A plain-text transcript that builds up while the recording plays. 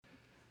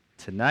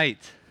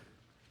tonight.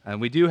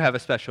 And we do have a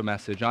special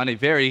message on a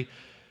very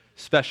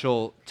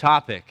special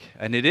topic,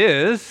 and it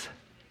is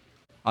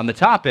on the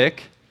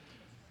topic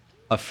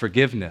of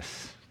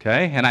forgiveness,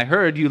 okay? And I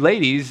heard you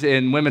ladies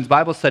in women's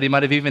Bible study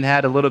might have even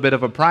had a little bit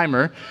of a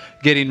primer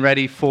getting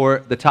ready for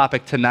the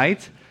topic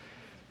tonight.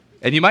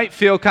 And you might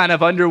feel kind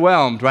of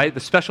underwhelmed, right? The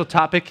special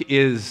topic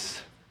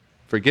is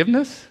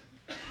forgiveness.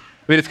 I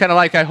mean, it's kind of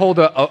like I hold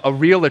a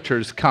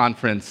realtors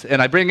conference,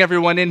 and I bring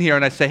everyone in here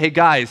and I say, hey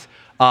guys,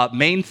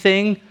 main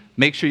thing,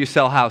 make sure you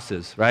sell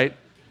houses, right?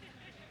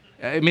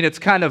 I mean, it's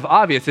kind of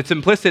obvious. It's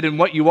implicit in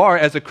what you are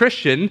as a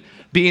Christian,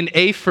 being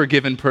a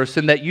forgiven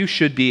person, that you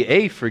should be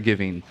a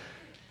forgiving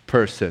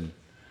person.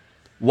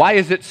 Why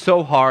is it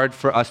so hard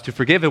for us to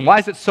forgive? And why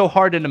is it so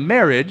hard in a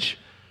marriage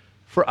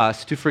for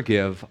us to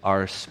forgive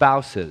our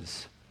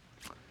spouses?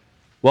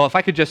 Well, if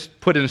I could just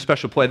put in a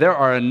special play, there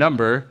are a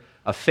number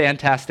of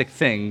fantastic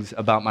things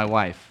about my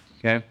wife,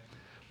 okay?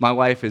 My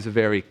wife is a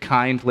very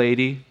kind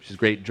lady. She's a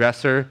great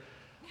dresser.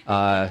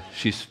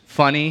 She's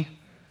funny,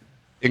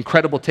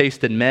 incredible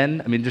taste in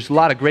men. I mean, there's a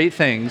lot of great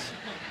things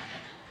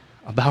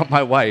about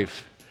my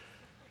wife.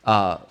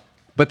 But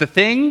the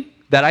thing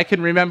that I can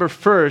remember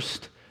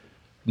first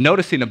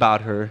noticing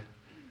about her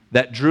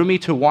that drew me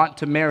to want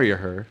to marry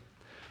her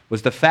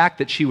was the fact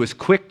that she was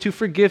quick to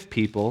forgive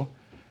people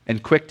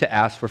and quick to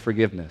ask for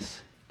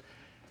forgiveness.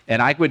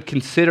 And I would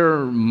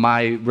consider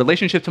my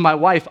relationship to my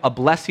wife a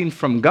blessing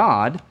from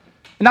God,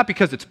 and not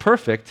because it's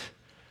perfect,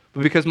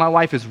 but because my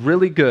wife is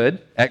really good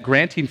at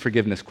granting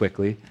forgiveness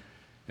quickly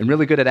and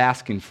really good at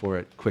asking for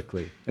it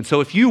quickly. And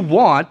so if you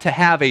want to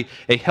have a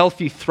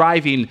healthy,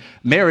 thriving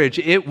marriage,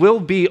 it will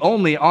be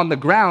only on the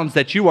grounds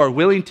that you are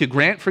willing to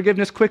grant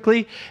forgiveness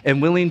quickly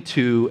and willing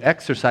to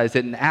exercise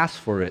it and ask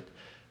for it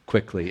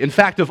quickly. In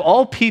fact, of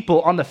all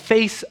people on the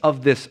face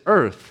of this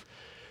earth,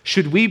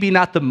 should we be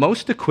not the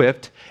most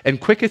equipped and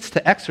quickest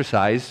to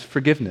exercise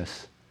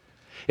forgiveness?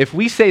 If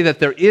we say that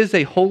there is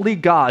a holy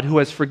God who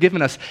has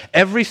forgiven us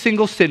every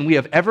single sin we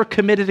have ever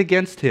committed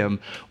against him,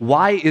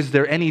 why is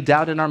there any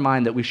doubt in our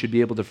mind that we should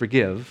be able to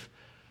forgive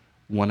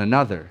one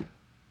another?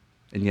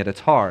 And yet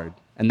it's hard.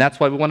 And that's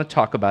why we want to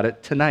talk about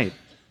it tonight.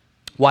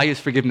 Why is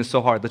forgiveness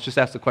so hard? Let's just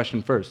ask the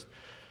question first.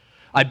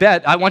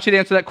 I want you to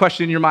answer that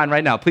question in your mind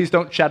right now. Please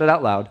don't shout it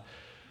out loud.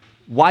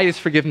 Why is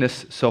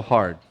forgiveness so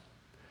hard?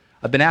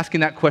 I've been asking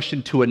that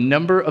question to a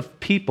number of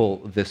people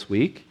this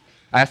week.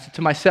 I asked it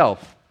to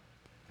myself.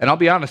 And I'll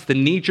be honest, the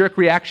knee-jerk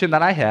reaction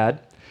that I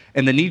had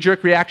and the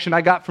knee-jerk reaction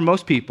I got from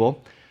most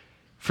people,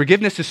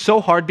 forgiveness is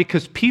so hard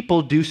because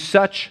people do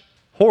such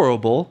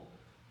horrible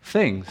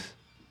things.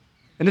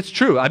 And it's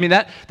true. I mean,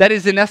 that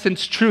is in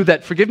essence true,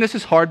 that forgiveness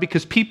is hard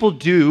because people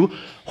do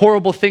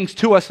horrible things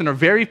to us and are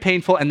very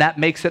painful, and that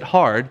makes it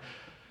hard.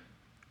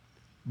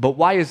 But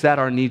why is that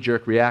our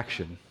knee-jerk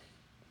reaction?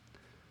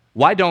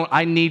 Why don't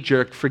I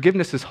knee-jerk?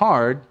 Forgiveness is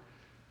hard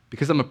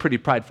because I'm a pretty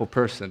prideful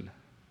person.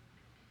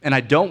 And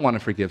I don't want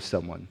to forgive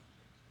someone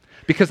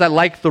because I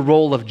like the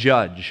role of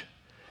judge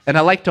and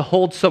I like to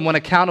hold someone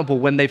accountable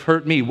when they've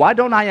hurt me. Why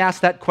don't I ask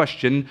that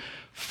question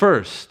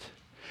first?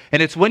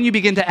 And it's when you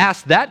begin to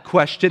ask that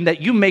question that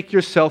you make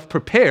yourself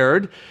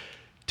prepared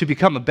to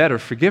become a better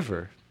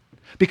forgiver,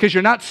 because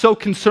you're not so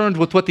concerned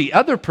with what the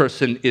other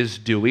person is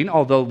doing,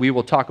 although we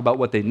will talk about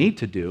what they need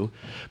to do,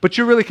 but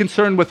you're really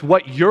concerned with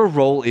what your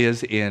role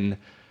is in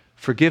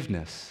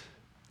forgiveness.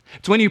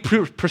 It's when you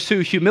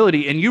pursue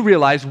humility and you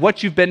realize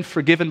what you've been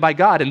forgiven by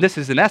God. And this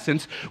is, in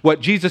essence,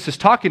 what Jesus is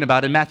talking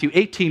about in Matthew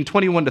 18,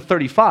 21 to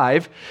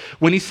 35,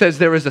 when he says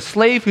there is a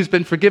slave who's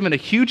been forgiven a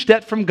huge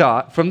debt from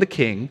God, from the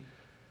king,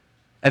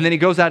 and then he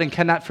goes out and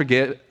cannot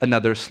forgive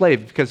another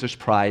slave because there's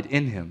pride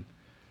in him.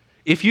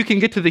 If you can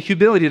get to the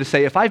humility to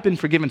say, if I've been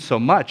forgiven so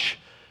much,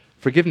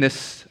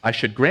 forgiveness I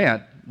should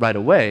grant right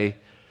away,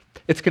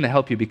 it's going to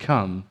help you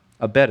become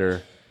a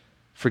better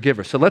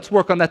forgiver. So let's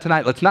work on that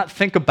tonight. Let's not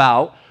think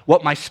about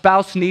what my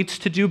spouse needs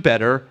to do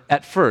better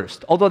at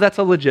first, although that's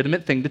a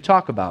legitimate thing to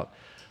talk about.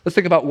 Let's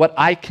think about what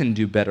I can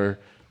do better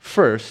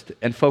first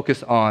and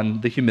focus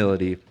on the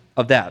humility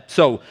of that.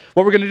 So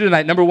what we're going to do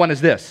tonight, number one,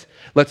 is this.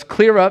 Let's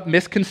clear up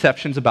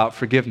misconceptions about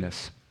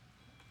forgiveness.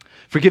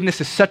 Forgiveness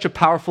is such a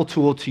powerful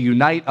tool to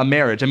unite a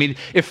marriage. I mean,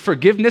 if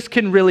forgiveness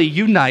can really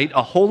unite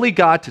a holy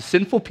God to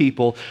sinful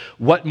people,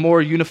 what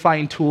more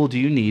unifying tool do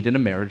you need in a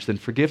marriage than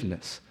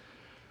forgiveness?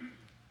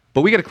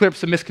 But we got to clear up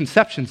some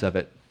misconceptions of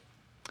it.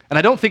 And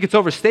I don't think it's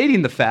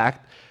overstating the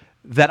fact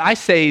that I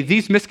say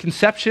these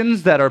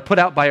misconceptions that are put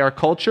out by our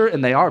culture,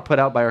 and they are put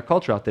out by our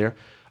culture out there,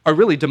 are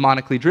really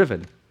demonically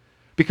driven.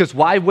 Because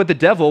why would the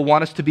devil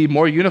want us to be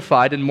more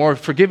unified and more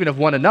forgiving of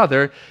one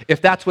another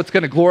if that's what's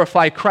going to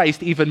glorify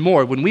Christ even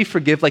more, when we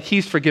forgive like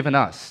he's forgiven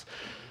us?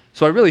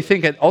 So I really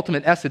think at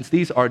ultimate essence,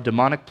 these are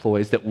demonic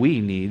ploys that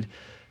we need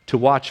to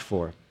watch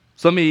for.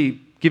 So let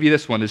me give you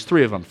this one. There's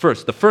three of them.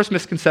 First, the first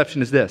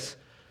misconception is this.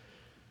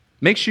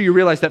 Make sure you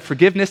realize that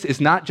forgiveness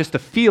is not just a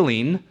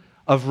feeling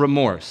of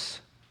remorse.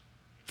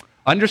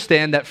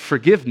 Understand that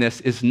forgiveness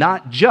is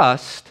not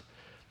just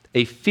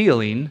a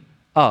feeling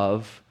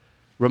of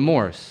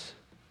remorse.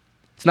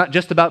 It's not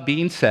just about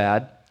being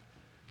sad.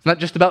 It's not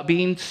just about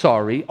being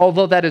sorry,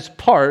 although that is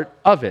part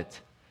of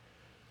it.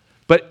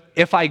 But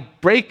if I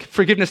break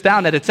forgiveness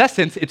down at its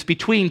essence, it's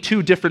between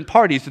two different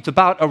parties. It's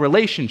about a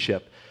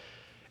relationship.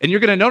 And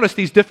you're going to notice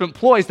these different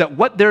ploys that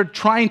what they're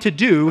trying to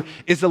do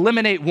is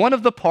eliminate one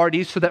of the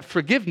parties so that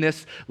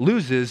forgiveness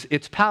loses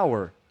its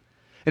power.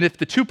 And if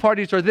the two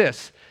parties are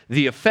this,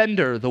 the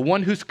offender, the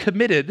one who's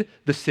committed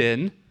the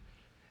sin,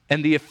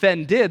 and the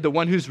offended, the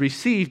one who's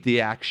received the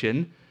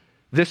action,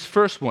 this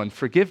first one,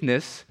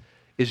 forgiveness,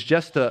 is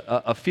just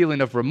a feeling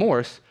of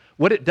remorse.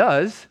 What it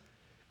does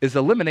is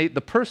eliminate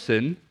the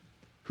person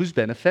who's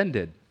been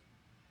offended.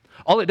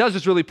 All it does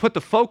is really put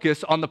the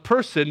focus on the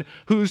person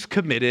who's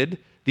committed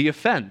the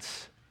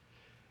offense.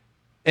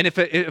 And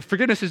if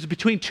forgiveness is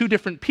between two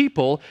different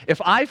people,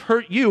 if I've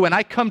hurt you and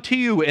I come to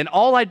you and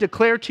all I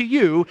declare to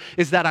you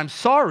is that I'm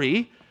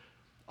sorry,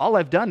 all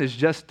I've done is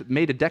just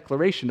made a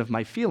declaration of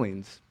my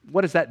feelings.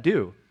 What does that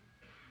do?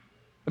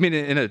 I mean,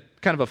 in a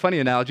kind of a funny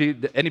analogy,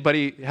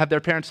 anybody have their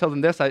parents tell them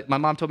this? My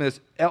mom told me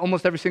this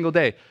almost every single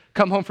day.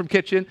 Come home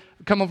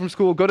from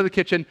school, go to the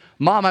kitchen,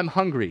 Mom, I'm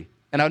hungry.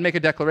 And I would make a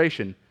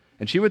declaration.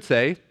 And she would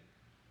say,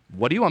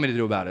 what do you want me to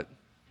do about it?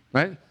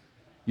 Right?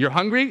 You're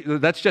hungry?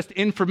 That's just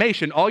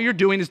information. All you're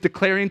doing is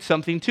declaring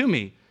something to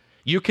me.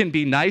 You can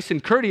be nice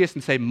and courteous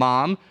and say,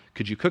 Mom,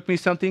 could you cook me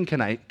something?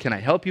 Can I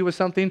help you with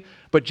something?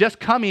 But just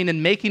coming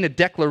and making a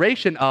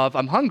declaration of,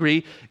 I'm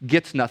hungry,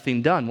 gets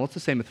nothing done. Well, it's the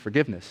same with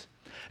forgiveness.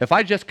 If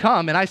I just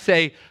come and I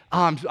say,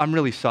 I'm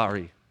really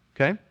sorry,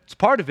 okay? It's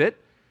part of it,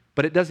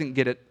 but it doesn't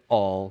get it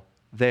all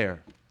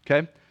there,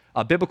 okay?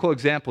 A biblical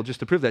example,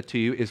 just to prove that to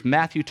you, is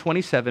Matthew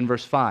 27,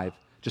 verse 5.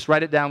 Just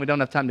write it down. We don't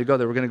have time to go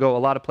there. We're going to go a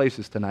lot of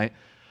places tonight.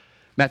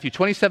 Matthew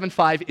 27,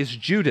 5 is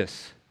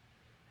Judas,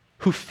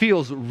 who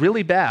feels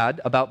really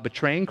bad about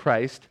betraying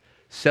Christ,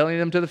 selling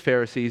him to the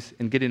Pharisees,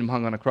 and getting him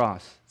hung on a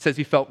cross. It says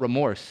he felt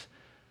remorse.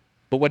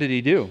 But what did he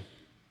do?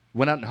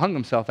 Went out and hung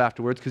himself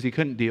afterwards because he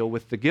couldn't deal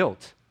with the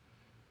guilt.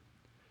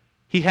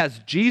 He has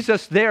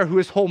Jesus there, who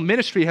his whole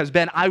ministry has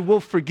been, I will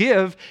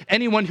forgive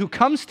anyone who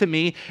comes to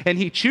me, and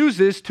he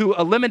chooses to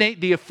eliminate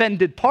the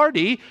offended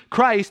party,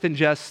 Christ, and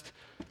just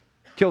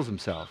kills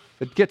himself.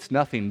 It gets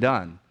nothing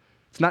done.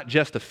 It's not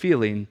just a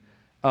feeling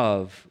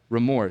of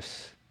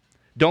remorse.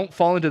 Don't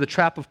fall into the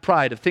trap of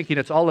pride of thinking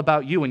it's all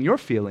about you and your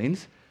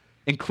feelings.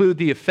 Include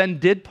the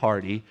offended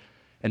party,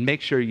 and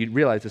make sure you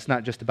realize it's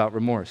not just about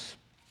remorse.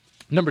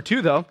 Number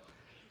two, though,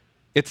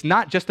 it's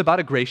not just about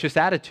a gracious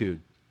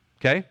attitude,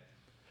 okay?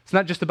 It's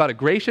not just about a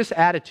gracious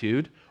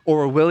attitude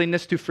or a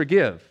willingness to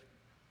forgive.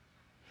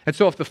 And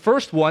so if the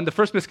first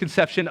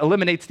misconception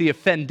eliminates the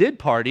offended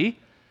party,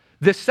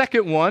 this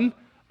second one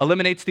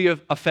eliminates the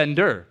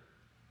offender.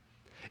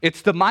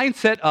 It's the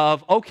mindset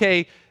of,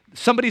 okay,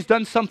 somebody's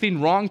done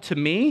something wrong to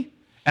me,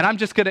 and I'm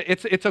just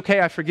it's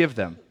okay, I forgive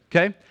them,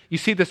 okay? You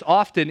see this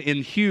often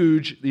in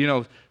huge,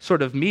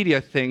 sort of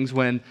media things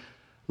when,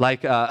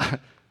 like,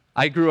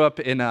 I grew up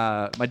in,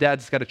 my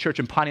dad's got a church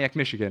in Pontiac,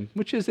 Michigan,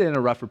 which is in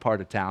a rougher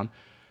part of town.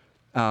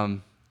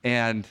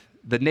 And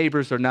the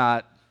neighbors are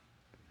not,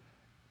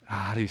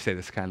 how do you say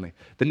this kindly?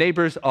 The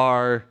neighbors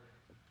are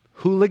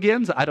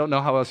hooligans. I don't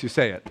know how else you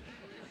say it.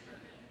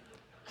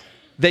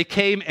 They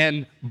came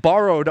and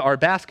borrowed our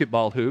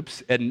basketball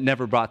hoops and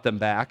never brought them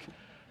back.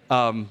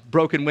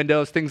 Broken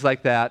windows, things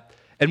like that.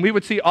 And we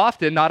would see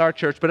often, not our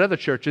church, but other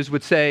churches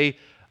would say,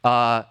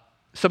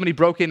 somebody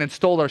broke in and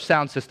stole our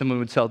sound system and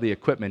would sell the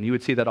equipment. You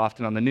would see that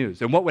often on the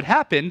news. And what would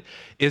happen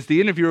is the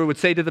interviewer would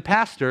say to the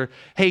pastor,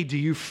 hey, do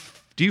you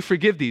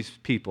forgive these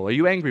people? Are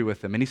you angry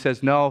with them? And he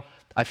says, no,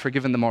 I've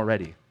forgiven them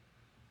already.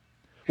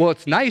 Well,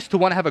 it's nice to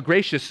want to have a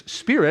gracious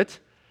spirit,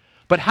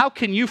 but how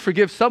can you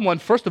forgive someone,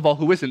 first of all,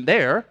 who isn't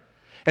there,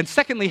 and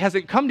secondly,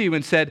 hasn't come to you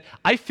and said,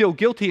 I feel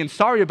guilty and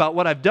sorry about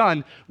what I've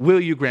done.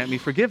 Will you grant me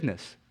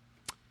forgiveness?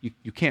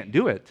 You can't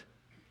do it.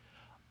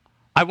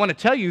 I want to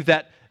tell you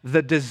that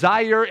the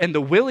desire and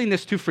the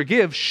willingness to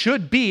forgive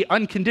should be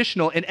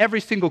unconditional in every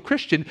single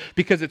Christian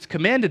because it's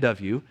commanded of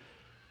you,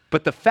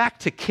 but the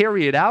fact to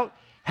carry it out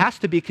has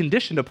to be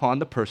conditioned upon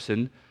the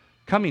person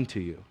coming to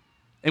you.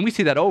 And we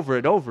see that over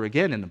and over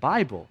again in the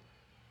Bible.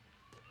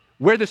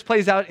 Where this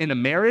plays out in a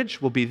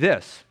marriage will be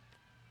this.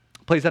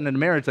 It plays out in a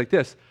marriage like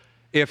this.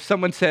 If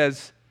someone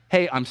says,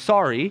 hey, I'm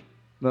sorry,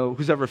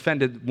 who's ever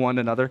offended one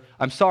another,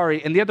 I'm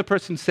sorry, and the other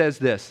person says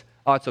this,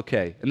 oh, it's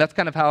okay. And that's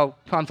kind of how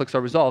conflicts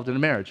are resolved in a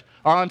marriage.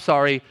 Oh, I'm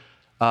sorry,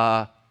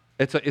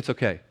 it's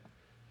okay.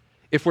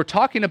 If we're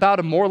talking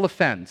about a moral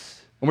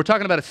offense, and we're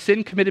talking about a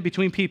sin committed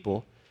between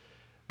people,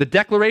 the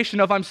declaration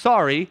of I'm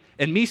sorry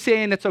and me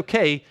saying it's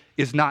okay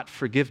is not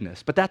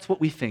forgiveness. But that's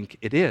what we think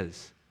it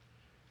is.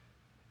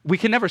 We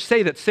can never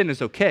say that sin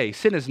is okay.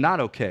 Sin is not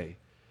okay.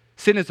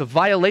 Sin is a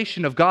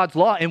violation of God's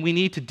law, and we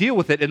need to deal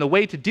with it. And the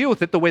way to deal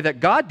with it, the way that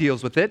God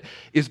deals with it,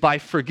 is by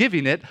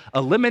forgiving it,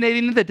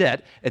 eliminating the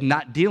debt, and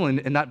not dealing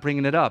and not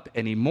bringing it up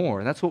anymore.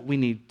 And that's what we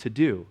need to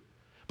do.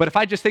 But if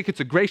I just think it's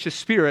a gracious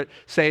spirit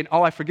saying,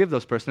 oh, I forgive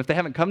those person, if they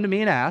haven't come to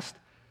me and asked,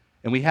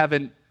 and we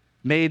haven't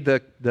made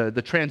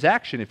the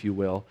transaction, if you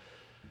will,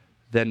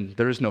 then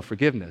there is no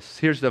forgiveness.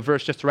 Here's the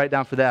verse just to write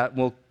down for that.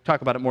 We'll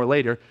talk about it more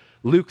later.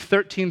 Luke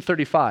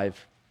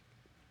 13:35.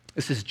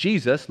 This is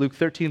Jesus, Luke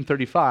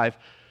 13:35,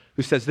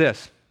 who says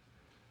this,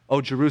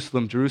 "O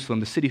Jerusalem, Jerusalem,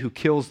 the city who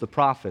kills the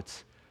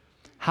prophets,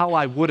 how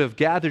I would have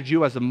gathered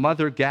you as a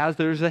mother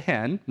gathers a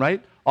hen,"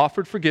 right?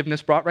 Offered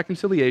forgiveness, brought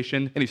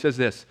reconciliation, and he says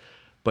this,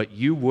 "but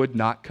you would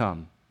not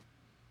come."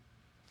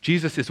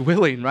 Jesus is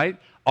willing, right?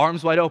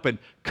 Arms wide open.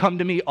 "Come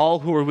to me, all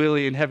who are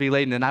weary and heavy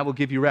laden, and I will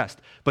give you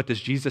rest." But does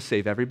Jesus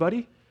save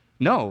everybody?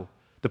 No.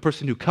 The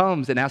person who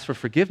comes and asks for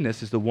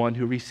forgiveness is the one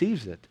who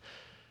receives it.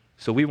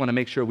 So we want to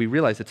make sure we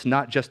realize it's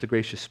not just a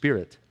gracious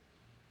spirit.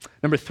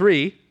 Number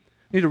 3,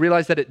 we need to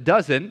realize that it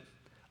doesn't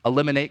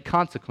eliminate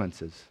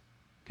consequences,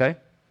 okay?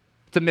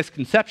 It's a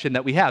misconception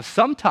that we have.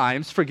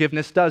 Sometimes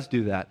forgiveness does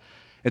do that.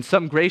 In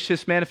some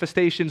gracious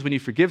manifestations, when you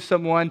forgive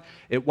someone,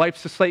 it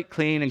wipes the slate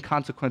clean and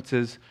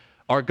consequences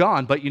are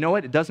gone. But you know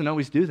what? It doesn't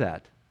always do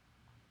that.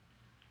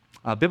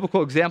 A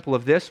biblical example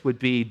of this would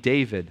be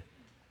David,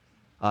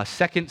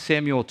 2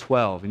 Samuel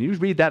 12. And you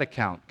read that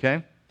account,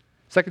 okay?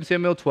 2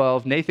 Samuel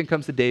 12, Nathan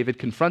comes to David,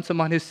 confronts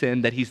him on his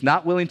sin that he's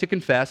not willing to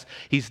confess.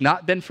 He's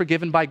not been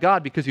forgiven by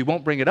God because he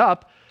won't bring it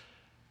up.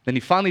 Then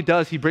he finally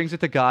does. He brings it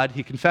to God.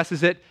 He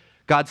confesses it.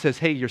 God says,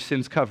 "Hey, your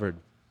sin's covered."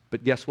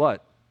 But guess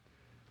what?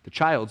 The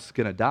child's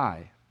going to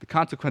die. The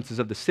consequences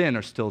of the sin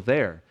are still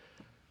there.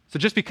 So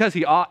just because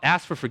he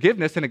asked for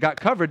forgiveness and it got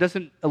covered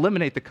doesn't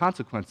eliminate the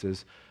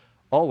consequences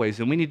always,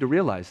 and we need to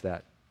realize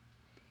that.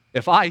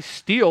 If I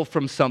steal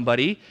from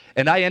somebody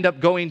and I end up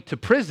going to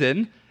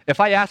prison, if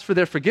I ask for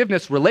their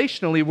forgiveness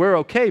relationally, we're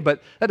okay,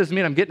 but that doesn't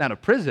mean I'm getting out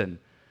of prison.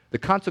 The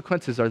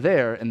consequences are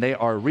there and they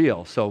are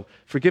real. So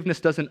forgiveness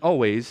doesn't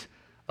always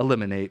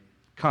eliminate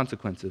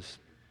consequences.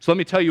 So let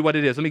me tell you what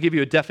it is. Let me give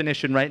you a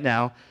definition right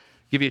now,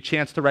 give you a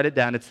chance to write it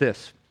down. It's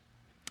this.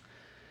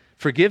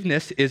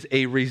 Forgiveness is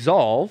a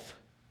resolve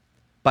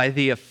by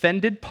the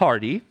offended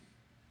party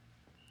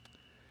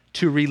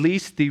to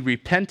release the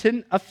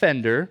repentant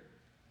offender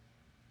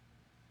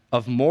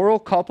of moral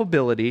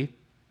culpability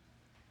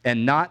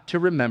and not to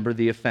remember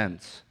the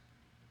offense.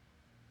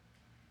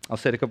 I'll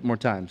say it a couple more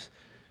times.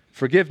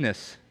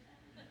 Forgiveness.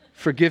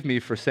 Forgive me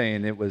for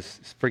saying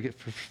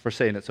for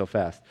saying it so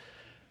fast.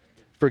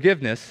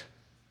 Forgiveness,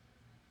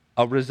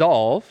 a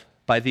resolve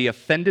by the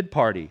offended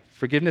party.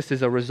 Forgiveness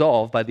is a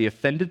resolve by the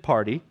offended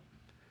party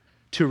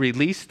to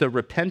release the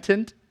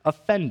repentant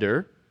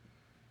offender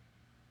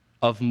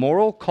of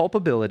moral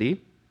culpability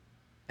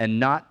and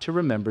not to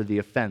remember the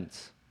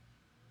offense.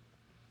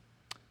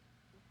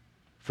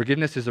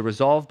 Forgiveness is a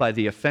resolve by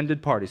the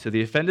offended party. So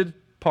the offended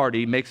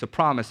party makes a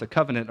promise, a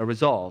covenant, a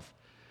resolve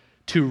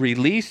to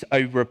release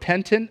a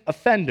repentant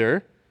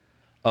offender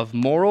of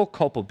moral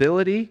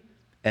culpability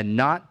and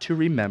not to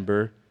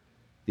remember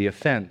the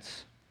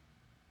offense.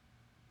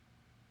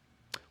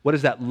 What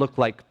does that look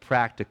like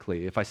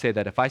practically? If I say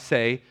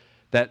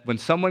that when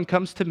someone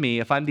comes to me,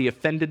 if I'm the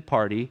offended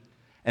party,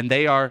 and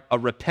they are a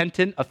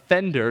repentant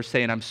offender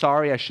saying, "I'm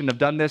sorry, I shouldn't have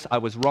done this, I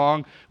was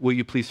wrong, will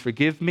you please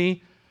forgive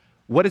me?"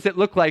 What does it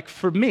look like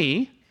for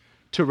me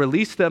to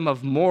release them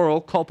of moral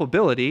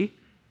culpability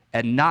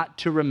and not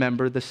to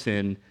remember the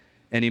sin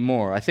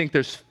anymore? I think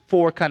there's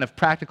 4 kind of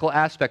practical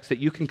aspects that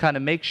you can kind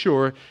of make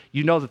sure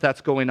you know that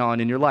that's going on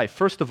in your life.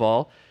 First of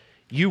all,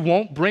 you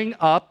won't bring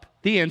up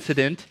the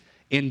incident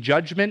in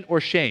judgment or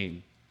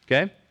shame,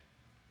 okay?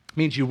 It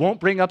means you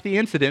won't bring up the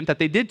incident that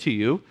they did to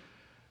you,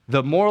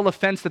 the moral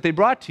offense that they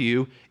brought to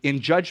you, in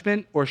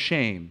judgment or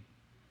shame.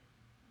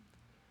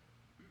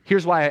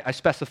 Here's why I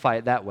specify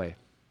it that way.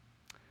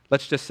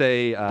 Let's just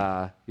say,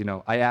 I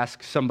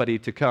ask somebody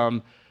to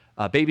come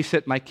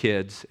babysit my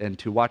kids and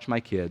to watch my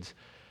kids,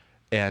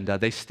 and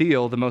they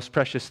steal the most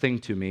precious thing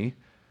to me,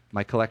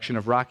 my collection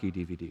of Rocky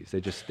DVDs.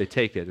 They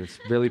take it. It's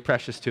really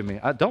precious to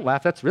me. Don't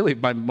laugh. That's really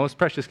my most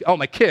precious. Oh,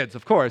 my kids,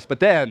 of course, but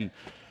then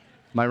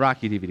my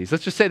Rocky DVDs.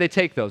 Let's just say they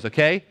take those,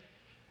 okay?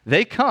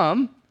 They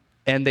come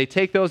and they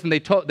take those and they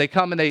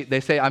come and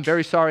they say, "I'm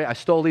very sorry. I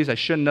stole these. I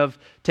shouldn't have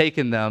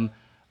taken them.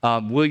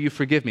 Will you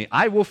forgive me?"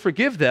 I will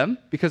forgive them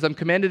because I'm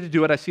commanded to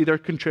do it. I see their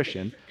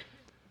contrition.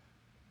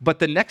 But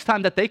the next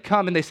time that they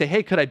come and they say,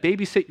 "Hey, could I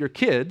babysit your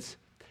kids?"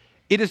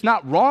 It is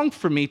not wrong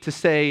for me to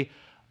say,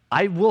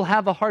 "I will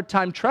have a hard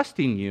time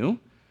trusting you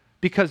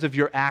because of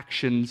your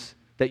actions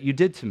that you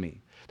did to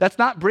me." That's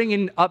not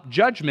bringing up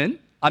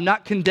judgment. I'm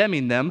not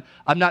condemning them.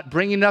 I'm not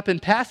bringing it up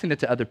and passing it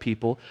to other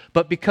people.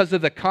 But because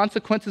of the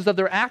consequences of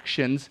their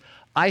actions,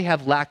 I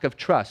have lack of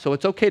trust. So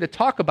it's okay to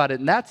talk about it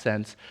in that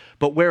sense,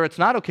 but where it's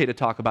not okay to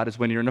talk about is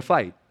when you're in a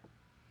fight.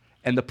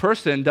 And the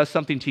person does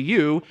something to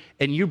you,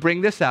 and you bring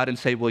this out and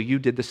say, "Well, you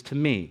did this to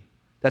me."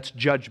 That's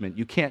judgment.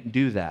 You can't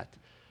do that.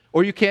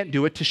 Or you can't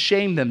do it to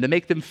shame them, to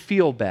make them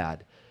feel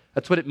bad.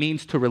 That's what it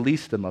means to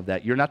release them of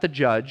that. You're not the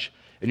judge,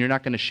 and you're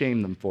not going to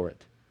shame them for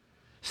it.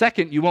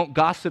 Second, you won't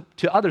gossip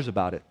to others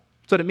about it.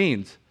 That's what it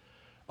means.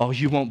 "Oh,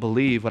 you won't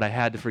believe what I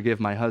had to forgive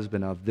my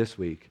husband of this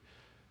week."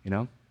 You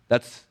know?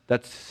 That's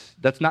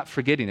not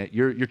forgetting it.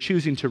 You're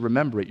choosing to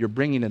remember it. You're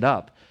bringing it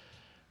up.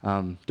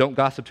 Don't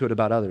gossip to it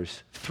about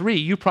others. 3,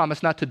 you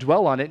promise not to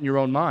dwell on it in your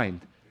own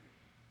mind.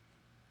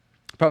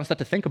 Promise not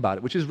to think about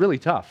it, which is really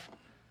tough.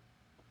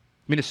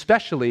 I mean,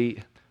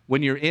 especially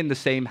when you're in the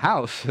same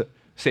house,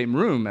 same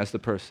room as the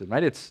person,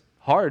 right? It's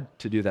hard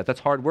to do that. That's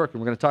hard work,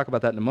 and we're going to talk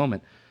about that in a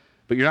moment.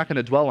 But you're not going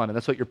to dwell on it.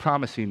 That's what you're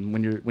promising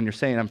when you're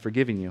saying, I'm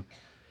forgiving you.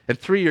 And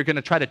 3, you're going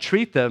to try to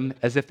treat them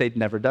as if they'd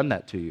never done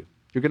that to you.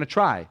 You're going to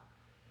try.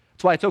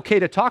 That's why it's okay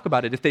to talk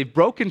about it. If they've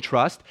broken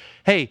trust,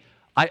 hey,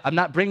 I'm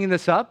not bringing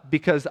this up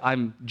because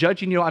I'm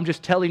judging you. I'm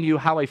just telling you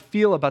how I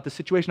feel about the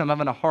situation. I'm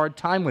having a hard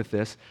time with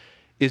this,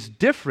 is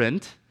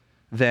different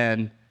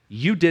than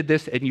you did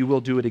this and you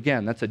will do it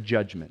again. That's a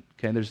judgment,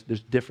 okay?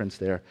 There's difference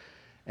there.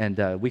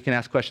 And we can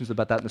ask questions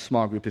about that in the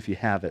small group if you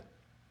have it.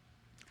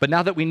 But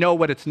now that we know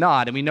what it's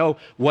not and we know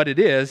what it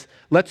is,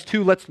 let's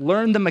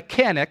learn the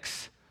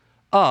mechanics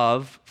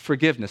of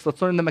forgiveness. Let's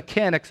learn the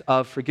mechanics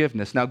of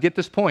forgiveness. Now get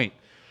this point.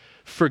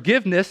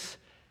 Forgiveness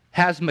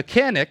has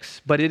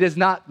mechanics, but it is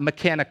not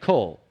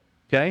mechanical,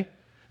 okay?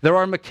 There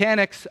are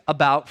mechanics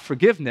about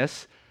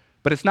forgiveness,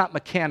 but it's not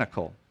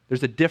mechanical.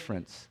 There's a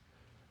difference.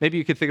 Maybe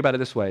you could think about it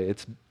this way.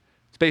 It's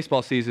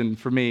baseball season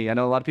for me. I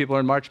know a lot of people are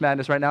in March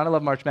Madness right now, and I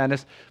love March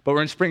Madness, but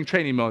we're in spring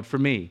training mode for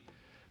me.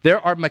 There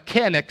are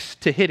mechanics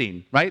to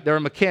hitting, right? There are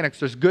mechanics.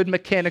 There's good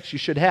mechanics you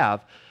should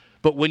have.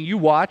 But when you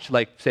watch,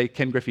 like, say,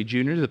 Ken Griffey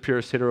Jr., the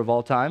purest hitter of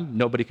all time,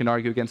 nobody can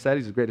argue against that.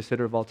 He's the greatest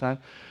hitter of all time.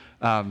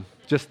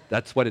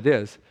 That's what it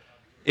is.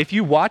 If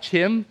you watch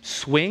him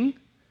swing,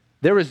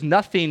 there is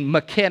nothing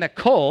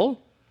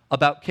mechanical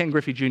about Ken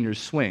Griffey Jr.'s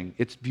swing.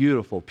 It's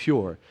beautiful,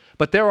 pure.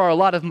 But there are a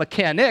lot of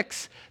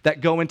mechanics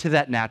that go into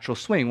that natural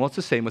swing. Well, it's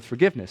the same with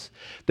forgiveness.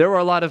 There are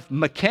a lot of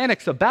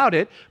mechanics about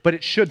it, but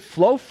it should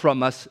flow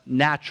from us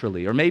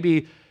naturally. Or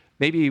maybe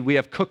we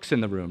have cooks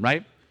in the room,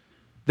 right?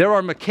 There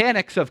are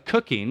mechanics of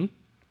cooking,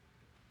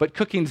 but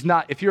cooking's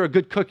not, if you're a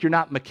good cook, you're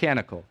not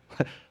mechanical.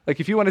 Like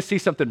if you want to see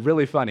something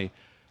really funny,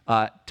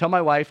 tell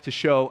my wife to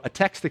show a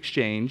text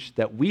exchange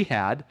that we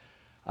had.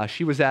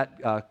 She was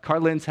at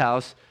Carlynn's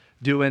house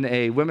doing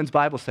a women's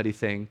Bible study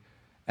thing,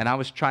 and I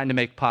was trying to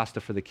make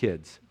pasta for the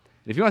kids.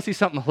 And if you want to see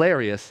something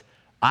hilarious,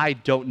 I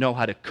don't know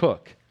how to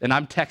cook. And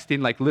I'm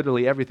texting like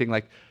literally everything,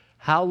 like,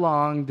 how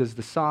long does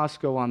the sauce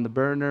go on the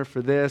burner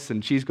for this?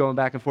 And she's going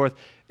back and forth.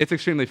 It's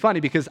extremely funny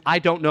because I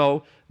don't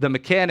know the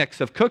mechanics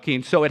of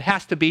cooking, so it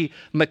has to be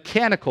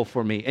mechanical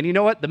for me. And you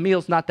know what? The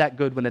meal's not that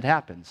good when it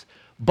happens.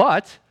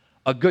 But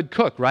a good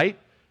cook, right,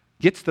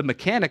 gets the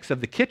mechanics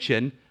of the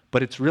kitchen,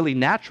 but it's really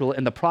natural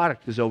and the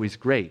product is always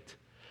great.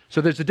 So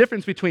there's a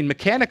difference between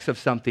mechanics of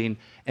something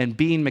and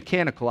being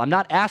mechanical. I'm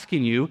not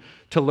asking you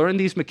to learn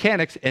these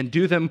mechanics and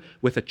do them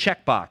with a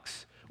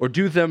checkbox, or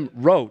do them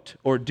rote,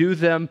 or do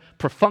them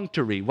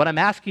perfunctory. What I'm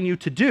asking you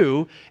to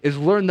do is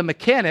learn the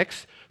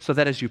mechanics so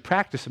that as you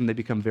practice them, they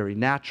become very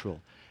natural.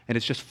 And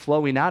it's just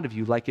flowing out of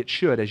you like it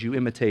should as you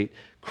imitate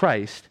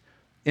Christ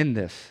in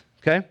this,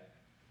 okay?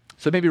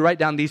 So maybe write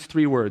down these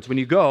 3 words. When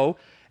you go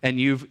and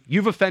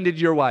you've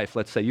offended your wife,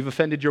 let's say, you've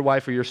offended your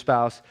wife or your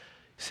spouse,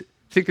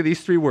 think of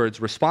these 3 words: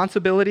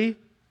 responsibility,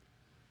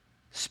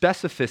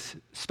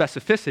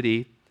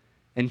 specificity,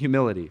 and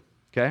humility,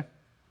 okay?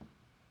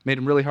 Made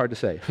them really hard to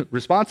say.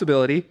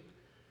 Responsibility,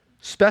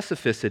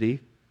 specificity,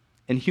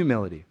 and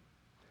humility.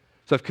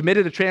 So I've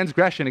committed a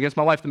transgression against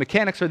my wife. The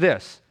mechanics are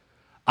this.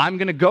 I'm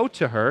going to go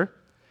to her,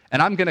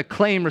 and I'm going to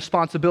claim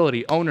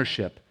responsibility,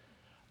 ownership.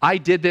 I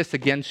did this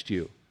against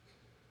you.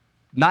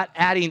 Not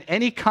adding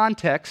any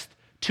context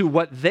to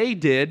what they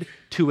did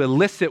to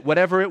elicit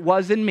whatever it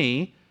was in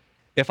me.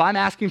 If I'm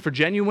asking for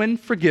genuine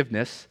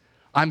forgiveness,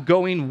 I'm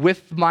going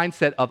with the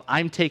mindset of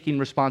I'm taking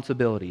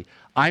responsibility.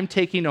 I'm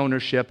taking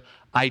ownership.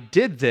 I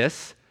did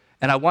this,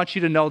 and I want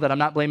you to know that I'm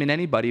not blaming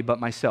anybody but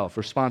myself.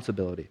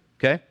 Responsibility,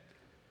 okay?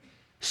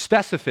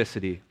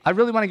 Specificity. I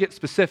really want to get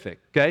specific,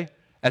 okay?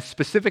 As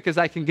specific as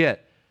I can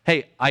get.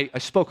 Hey, I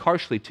spoke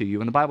harshly to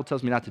you, and the Bible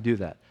tells me not to do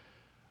that.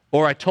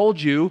 Or I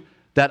told you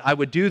that I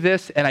would do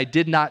this, and I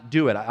did not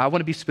do it. I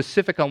want to be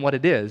specific on what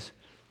it is.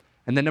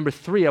 And then number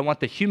 3, I want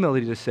the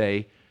humility to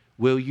say,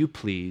 will you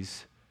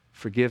please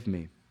forgive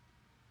me?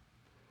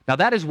 Now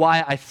that is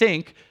why I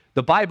think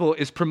the Bible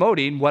is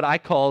promoting what I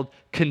call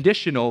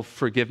conditional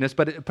forgiveness,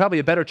 but probably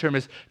a better term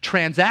is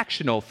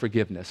transactional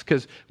forgiveness.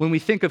 Because when we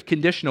think of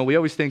conditional, we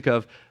always think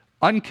of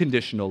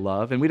unconditional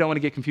love, and we don't want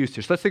to get confused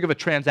here. So let's think of a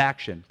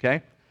transaction,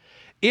 okay?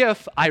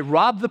 If I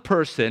rob the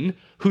person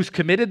who's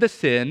committed the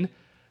sin,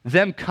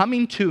 them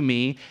coming to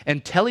me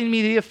and telling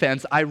me the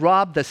offense, I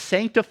rob the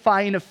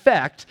sanctifying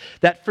effect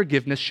that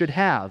forgiveness should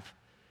have.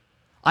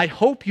 I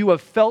hope you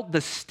have felt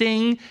the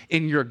sting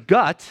in your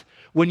gut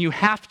when you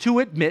have to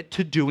admit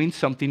to doing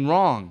something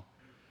wrong.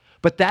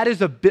 But that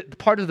is a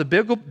part of the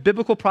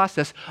biblical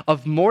process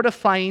of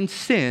mortifying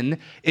sin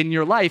in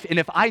your life. And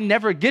if I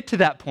never get to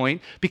that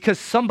point because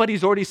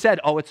somebody's already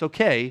said, oh, it's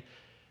okay,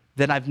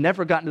 then I've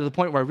never gotten to the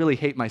point where I really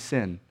hate my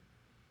sin.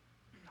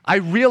 I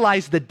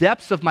realize the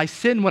depths of my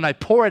sin when I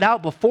pour it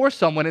out before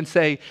someone and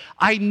say,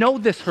 I know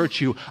this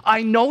hurts you.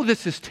 I know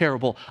this is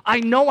terrible. I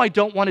know I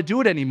don't want to do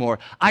it anymore.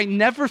 I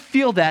never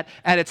feel that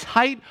at its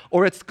height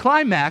or its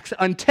climax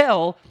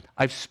until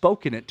I've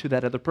spoken it to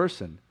that other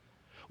person.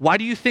 Why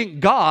do you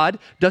think God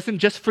doesn't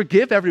just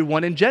forgive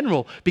everyone in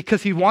general?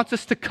 Because he wants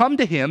us to come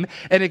to him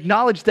and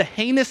acknowledge the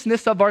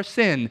heinousness of our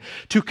sin,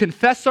 to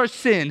confess our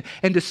sin,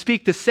 and to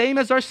speak the same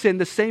as our sin,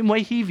 the same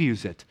way he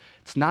views it.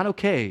 It's not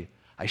okay.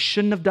 I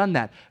shouldn't have done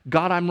that.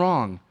 God, I'm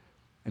wrong.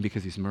 And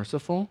because he's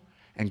merciful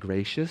and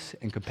gracious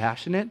and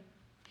compassionate,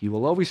 he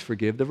will always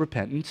forgive the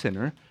repentant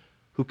sinner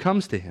who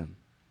comes to him.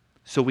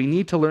 So we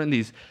need to learn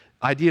these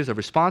ideas of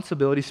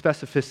responsibility,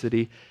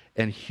 specificity,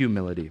 and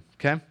humility,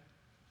 okay?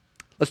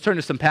 Let's turn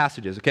to some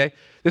passages, okay?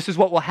 This is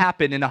what will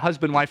happen in a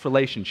husband-wife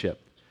relationship.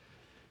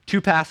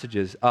 2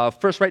 passages.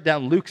 First, write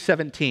down Luke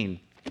 17.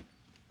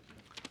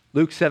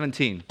 Luke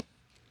 17.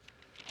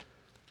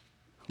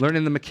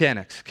 Learning the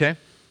mechanics, okay?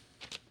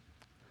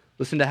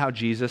 Listen to how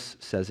Jesus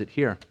says it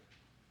here.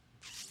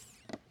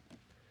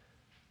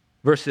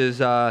 Verses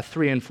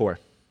 3 and 4.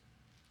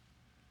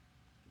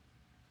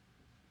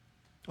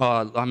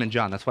 I'm in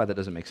John, that's why that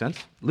doesn't make sense.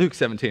 Luke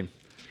 17.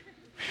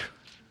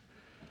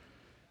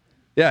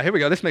 Yeah, here we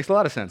go. This makes a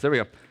lot of sense. There we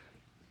go.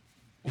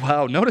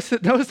 Wow,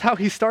 notice how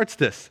he starts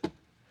this.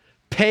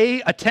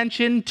 Pay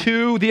attention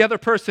to the other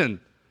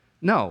person.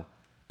 No,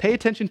 pay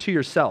attention to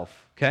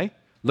yourself, okay?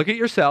 Look at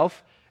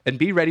yourself and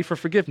be ready for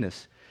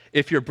forgiveness.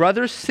 If your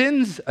brother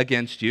sins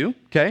against you,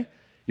 okay?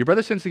 Your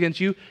brother sins against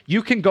you,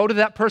 you can go to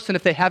that person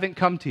if they haven't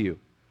come to you.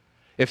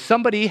 If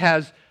somebody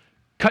has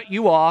cut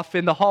you off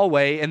in the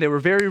hallway and they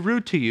were very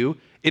rude to you,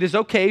 it is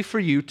okay for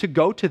you to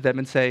go to them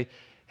and say,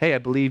 hey, I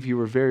believe you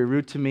were very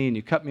rude to me and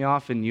you cut me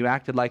off and you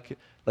acted like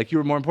you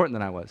were more important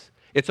than I was.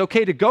 It's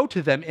okay to go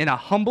to them in a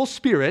humble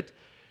spirit,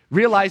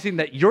 realizing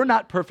that you're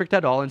not perfect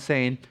at all and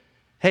saying,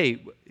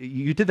 hey,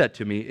 you did that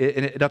to me.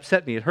 It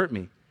upset me. It hurt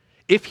me.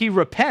 If he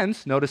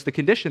repents, notice the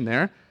condition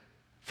there,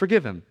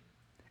 forgive him.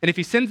 And if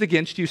he sins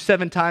against you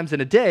 7 times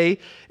in a day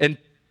and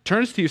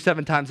turns to you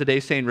 7 times a day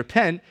saying,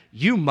 repent,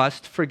 you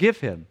must forgive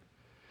him.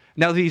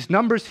 Now, these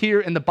numbers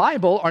here in the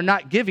Bible are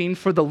not giving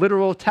for the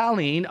literal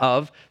tallying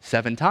of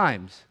 7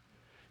 times.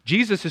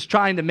 Jesus is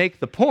trying to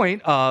make the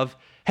point of,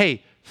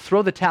 hey,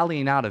 throw the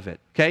tallying out of it,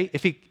 okay?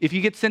 If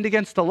you get sinned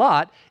against a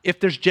lot, if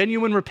there's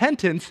genuine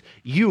repentance,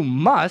 you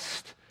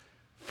must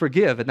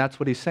forgive, and that's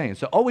what he's saying.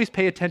 So always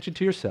pay attention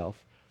to yourself.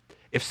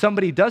 If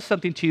somebody does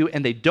something to you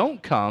and they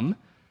don't come,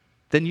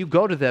 then you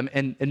go to them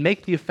and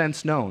make the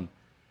offense known.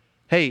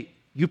 Hey,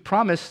 you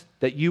promised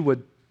that you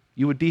would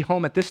be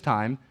home at this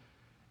time,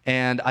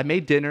 and I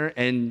made dinner,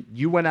 and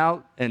you went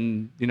out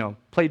and,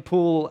 played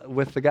pool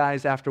with the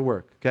guys after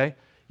work, okay?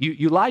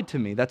 You lied to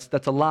me.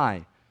 That's a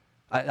lie.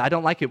 I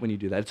don't like it when you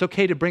do that. It's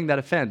okay to bring that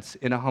offense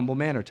in a humble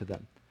manner to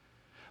them.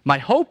 My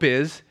hope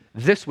is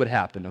this would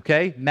happen,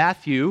 okay?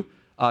 Matthew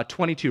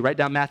 22. Write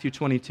down Matthew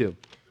 22.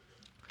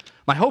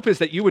 My hope is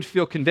that you would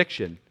feel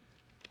conviction.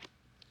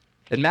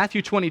 And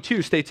Matthew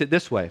 22 states it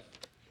this way.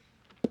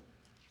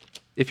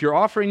 If you're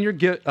offering your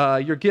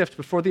gift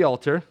before the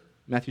altar,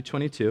 Matthew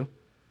 22,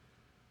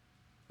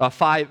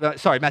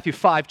 Matthew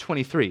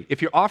 5:23.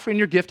 If you're offering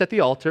your gift at the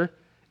altar,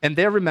 and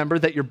there remember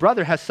that your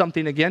brother has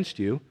something against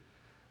you,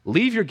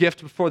 leave your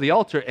gift before the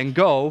altar and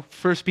go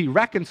first be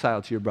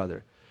reconciled to your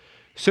brother.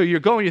 So you're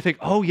going, you think,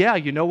 oh yeah,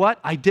 you know what?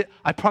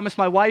 I promised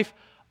my wife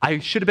I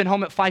should have been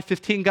home at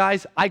 5:15,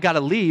 guys. I got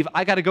to leave.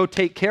 I got to go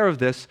take care of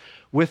this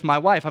with my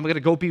wife. I'm going to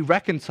go be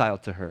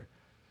reconciled to her.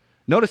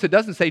 Notice it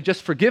doesn't say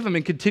just forgive him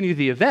and continue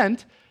the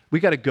event. We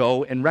got to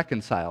go and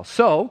reconcile.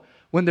 So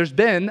when there's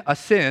been a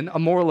sin, a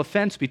moral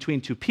offense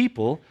between 2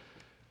 people,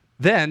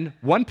 then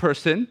one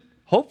person,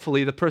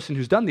 hopefully the person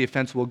who's done the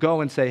offense, will go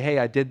and say, hey,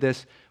 I did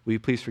this. Will you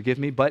please forgive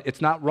me? But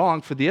it's not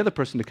wrong for the other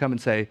person to come and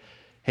say,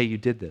 hey, you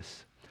did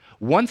this.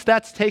 Once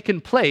that's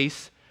taken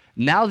place,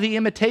 now the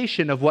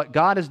imitation of what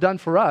God has done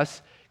for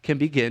us can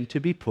begin to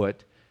be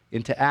put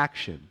into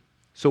action.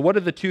 So what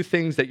are the 2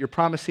 things that you're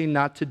promising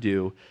not to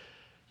do?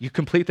 You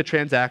complete the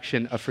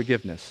transaction of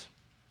forgiveness.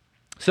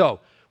 So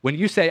when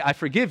you say, I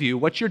forgive you,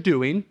 what you're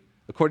doing,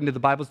 according to the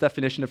Bible's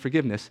definition of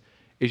forgiveness,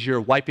 is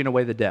you're wiping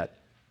away the debt.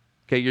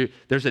 Okay,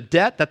 there's a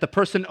debt that the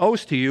person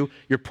owes to you.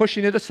 You're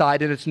pushing it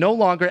aside, and it's no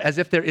longer as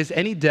if there is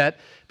any debt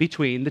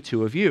between the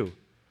 2 of you.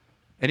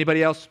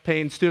 Anybody else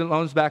paying student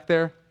loans back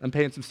there? I'm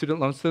paying some student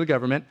loans to the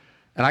government,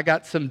 and I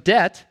got some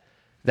debt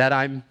that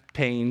I'm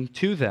paying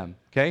to them,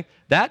 okay?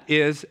 That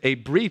is a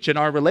breach in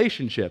our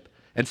relationship,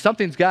 and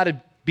something's got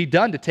to be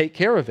done to take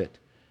care of it.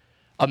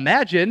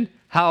 Imagine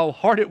how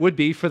hard it would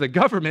be for the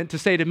government to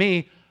say to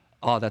me,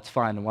 oh, that's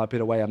fine, and wipe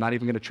it away. I'm not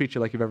even going to treat you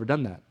like you've ever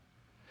done that.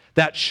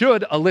 That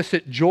should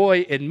elicit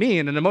joy in me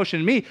and an emotion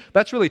in me.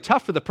 That's really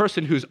tough for the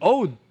person who's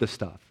owed the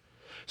stuff.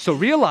 So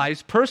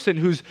realize, person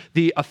who's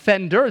the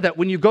offender, that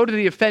when you go to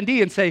the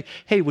offendee and say,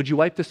 hey, would you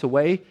wipe this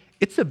away?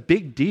 It's a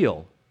big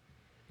deal.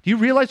 Do you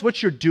realize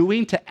what you're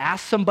doing to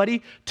ask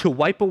somebody to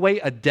wipe away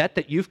a debt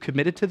that you've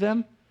committed to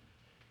them?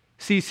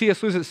 See,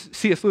 C.S.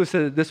 Lewis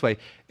said it this way: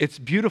 it's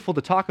beautiful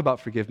to talk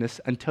about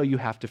forgiveness until you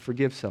have to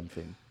forgive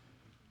something,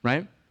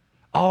 right?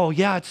 Oh,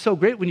 yeah, it's so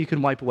great when you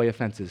can wipe away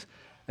offenses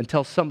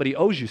until somebody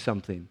owes you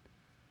something.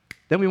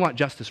 Then we want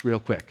justice real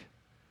quick.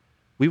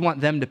 We want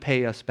them to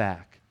pay us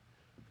back.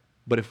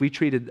 But if we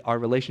treated our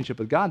relationship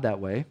with God that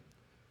way,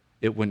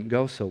 it wouldn't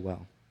go so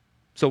well.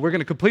 So we're going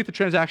to complete the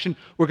transaction.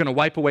 We're going to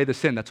wipe away the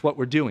sin. That's what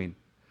we're doing.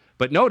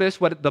 But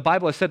notice what the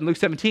Bible has said in Luke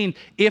 17,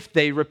 if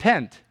they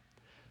repent.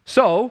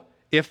 So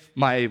if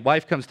my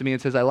wife comes to me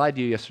and says, I lied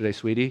to you yesterday,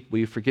 sweetie, will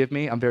you forgive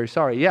me? I'm very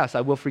sorry. Yes,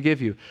 I will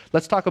forgive you.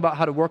 Let's talk about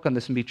how to work on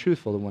this and be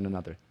truthful to one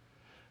another.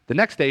 The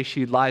next day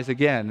she lies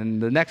again,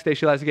 and the next day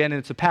she lies again, and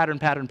it's a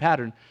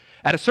pattern.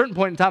 At a certain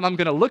point in time, I'm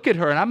going to look at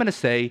her and I'm going to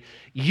say,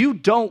 you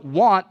don't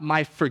want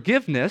my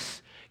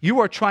forgiveness. You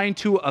are trying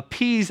to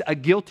appease a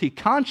guilty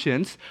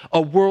conscience, a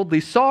worldly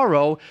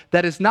sorrow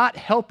that is not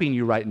helping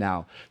you right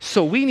now.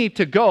 So we need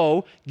to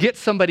go get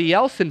somebody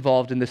else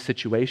involved in this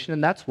situation,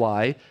 and that's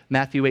why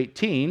Matthew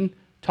 18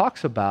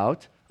 talks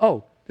about,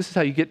 this is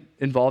how you get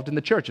involved in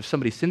the church. If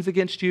somebody sins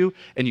against you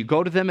and you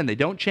go to them and they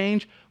don't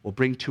change, well,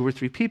 bring 2 or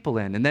 3 people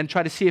in and then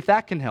try to see if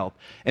that can help.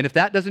 And if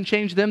that doesn't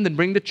change them, then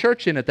bring the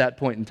church in at that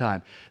point in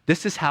time.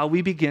 This is how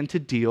we begin to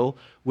deal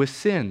with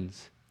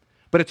sins.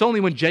 But it's only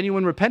when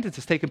genuine repentance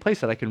has taken place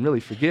that I can really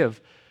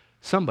forgive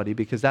somebody,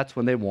 because that's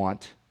when they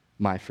want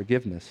my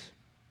forgiveness.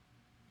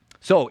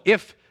 So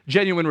if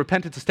genuine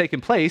repentance has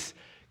taken place,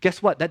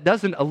 guess what? That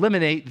doesn't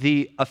eliminate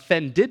the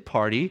offended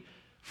party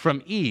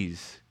from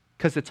ease,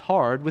 because it's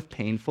hard with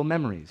painful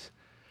memories.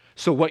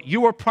 So what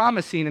you are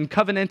promising and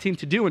covenanting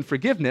to do in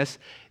forgiveness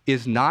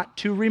is not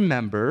to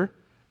remember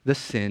the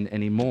sin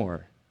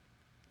anymore.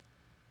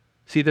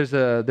 See, there's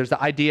the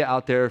idea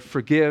out there,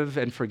 forgive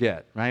and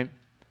forget, right?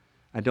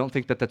 I don't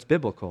think that that's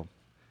biblical.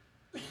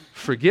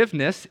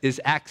 Forgiveness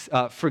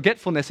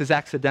forgetfulness is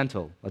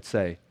accidental, let's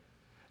say.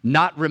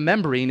 Not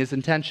remembering is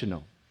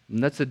intentional.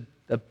 And that's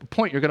a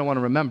point you're going to want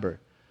to remember.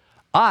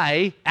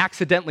 I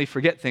accidentally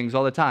forget things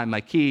all the time,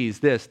 my keys,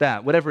 this,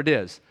 that, whatever it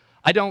is.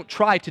 I don't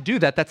try to do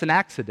that. That's an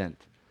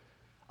accident.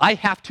 I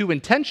have to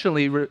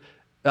intentionally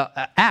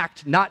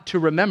act not to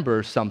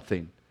remember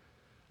something.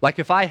 Like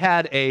if I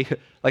had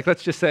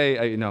let's just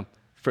say,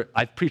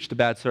 I preached a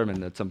bad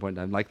sermon at some point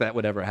in time, like that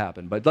would ever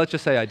happen. But let's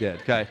just say I did,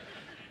 okay?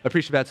 I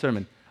preached a bad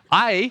sermon.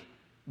 I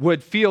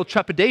would feel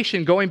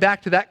trepidation going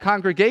back to that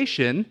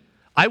congregation.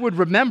 I would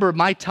remember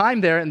my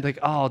time there and think,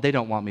 they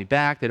don't want me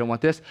back. They don't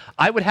want this.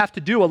 I would have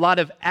to do a lot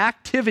of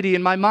activity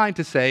in my mind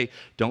to say,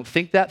 don't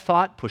think that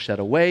thought, push that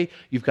away.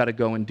 You've got to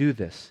go and do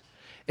this.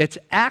 It's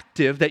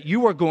active that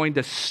you are going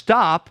to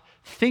stop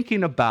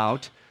thinking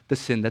about the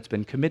sin that's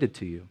been committed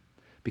to you.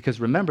 Because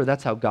remember,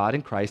 that's how God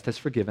in Christ has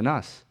forgiven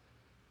us.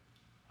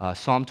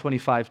 Psalm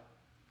 25,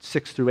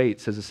 6-8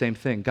 says the same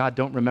thing. God,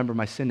 don't remember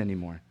my sin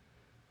anymore.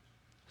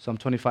 Psalm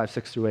 25,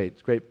 6-8.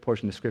 It's a great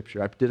portion of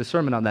Scripture. I did a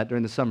sermon on that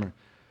during the summer.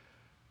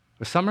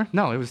 Was summer?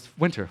 No, it was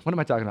winter. What am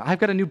I talking about? I've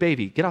got a new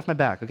baby. Get off my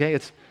back, okay?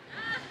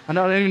 I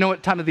don't even know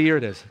what time of the year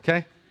it is,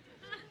 okay?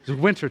 It was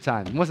winter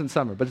time. It wasn't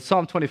summer, but it's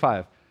Psalm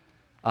 25.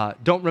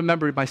 Don't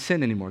remember my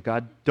sin anymore,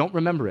 God. Don't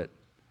remember it.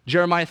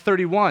 Jeremiah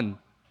 31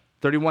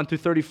 through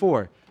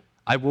 34.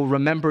 I will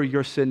remember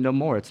your sin no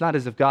more. It's not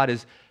as if God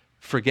is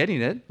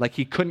forgetting it, like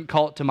he couldn't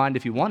call it to mind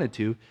if he wanted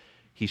to.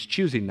 He's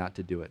choosing not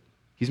to do it.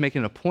 He's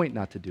making a point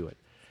not to do it.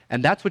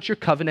 And that's what you're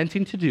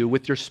covenanting to do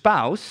with your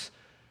spouse.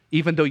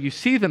 Even though you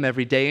see them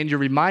every day and you're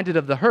reminded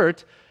of the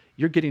hurt,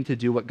 you're getting to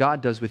do what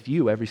God does with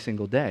you every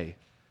single day.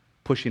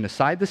 Pushing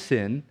aside the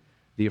sin,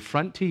 the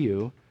affront to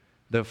you,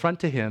 the affront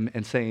to him,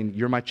 and saying,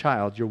 you're my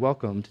child, you're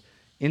welcomed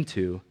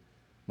into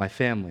my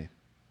family.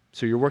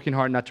 So you're working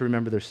hard not to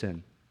remember their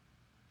sin.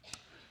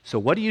 So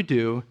what do you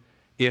do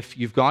if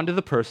you've gone to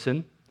the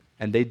person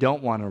and they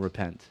don't want to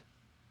repent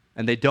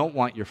and they don't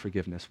want your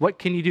forgiveness? What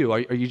can you do? Are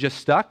you just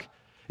stuck?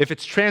 If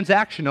it's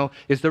transactional,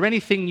 is there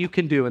anything you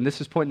can do? And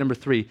this is point number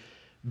 3.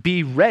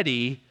 Be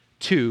ready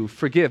to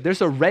forgive.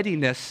 There's a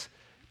readiness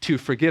to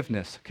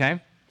forgiveness,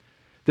 okay?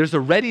 There's a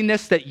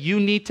readiness that you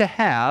need to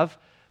have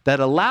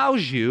that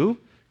allows you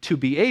to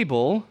be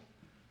able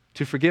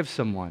to forgive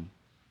someone.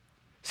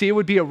 See, it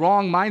would be a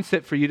wrong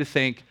mindset for you to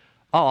think,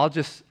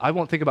 I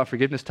won't think about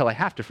forgiveness till I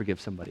have to forgive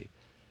somebody.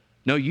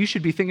 No, you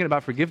should be thinking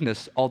about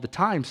forgiveness all the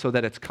time so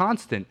that it's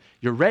constant.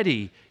 You're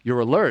ready, you're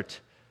alert.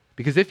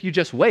 Because if you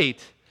just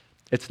wait,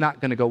 it's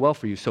not going to go well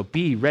for you. So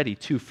be ready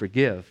to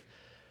forgive.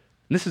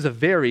 And this is a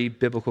very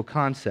biblical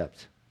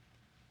concept.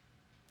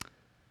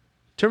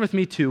 Turn with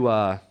me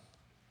to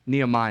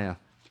Nehemiah.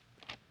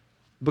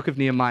 The book of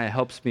Nehemiah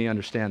helps me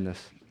understand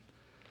this.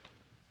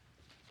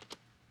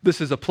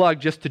 This is a plug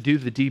just to do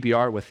the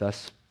DBR with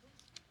us.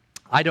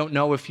 I don't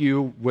know if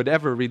you would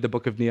ever read the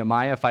book of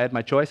Nehemiah. If I had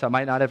my choice, I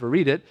might not ever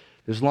read it.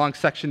 There's long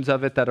sections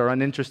of it that are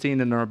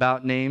uninteresting and are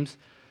about names.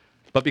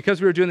 But because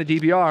we were doing the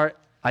DBR,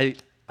 I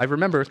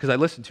remember, because I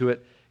listened to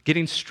it,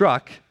 getting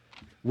struck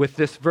with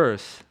this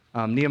verse.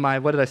 Nehemiah,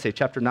 what did I say,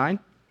 chapter 9?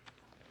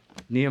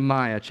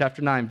 Nehemiah,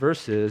 chapter 9,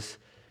 verses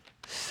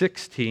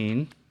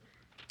 16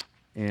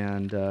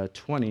 and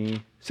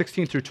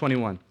 16 through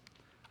 21.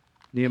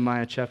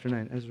 Nehemiah, chapter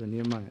 9, Ezra,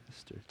 Nehemiah,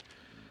 Esther.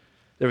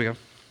 There we go.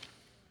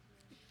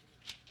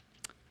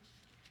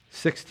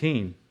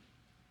 16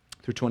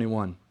 through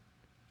 21.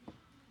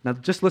 Now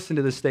just listen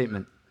to this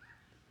statement.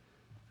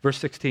 Verse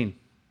 16.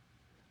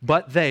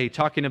 But they,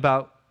 talking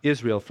about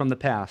Israel from the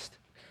past,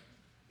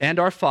 and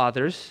our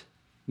fathers,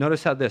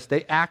 notice how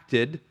they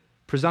acted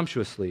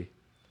presumptuously.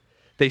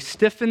 They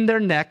stiffened their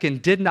neck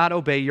and did not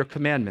obey your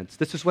commandments.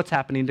 This is what's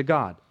happening to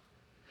God.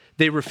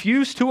 They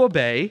refused to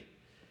obey,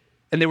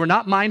 and they were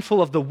not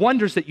mindful of the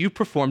wonders that you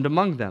performed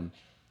among them.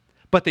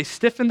 But they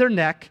stiffened their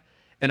neck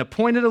and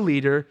appointed a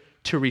leader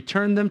to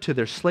return them to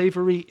their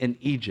slavery in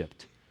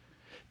Egypt.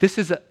 This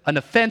is an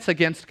offense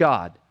against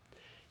God.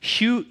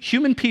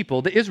 Human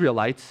people, the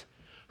Israelites,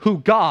 who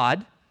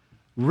God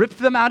ripped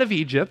them out of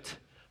Egypt,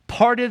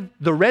 parted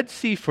the Red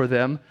Sea for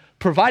them,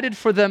 provided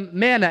for them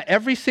manna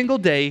every single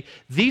day.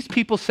 These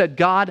people said,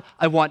 God,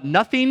 I want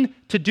nothing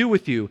to do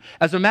with you.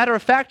 As a matter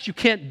of fact, you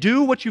can't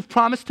do what you've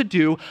promised to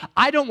do.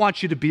 I don't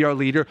want you to be our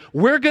leader.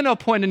 We're going to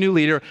appoint a new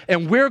leader,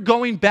 and we're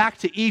going back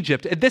to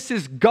Egypt. And this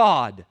is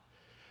God,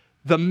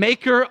 the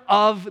maker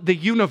of the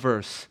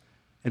universe.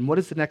 And what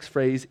is the next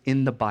phrase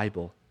in the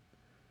Bible?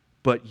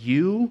 But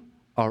you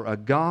are a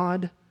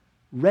God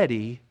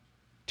ready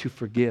to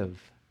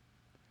forgive.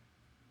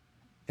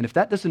 And if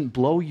that doesn't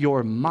blow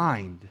your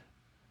mind,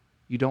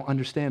 you don't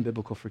understand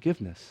biblical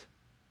forgiveness.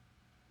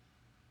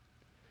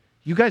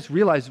 You guys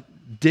realize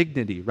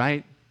dignity,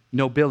 right?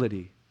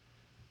 Nobility.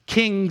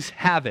 Kings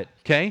have it,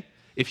 okay?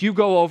 If you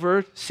go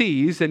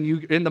overseas and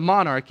you're in the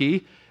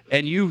monarchy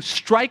and you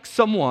strike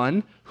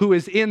someone who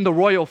is in the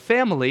royal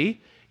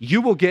family, you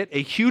will get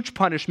a huge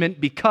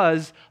punishment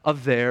because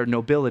of their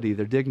nobility,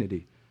 their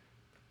dignity.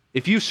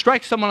 If you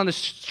strike someone on the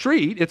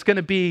street, it's going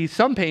to be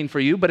some pain for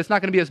you, but it's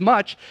not going to be as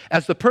much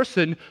as the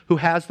person who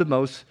has the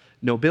most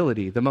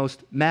nobility, the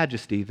most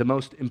majesty, the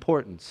most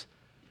importance.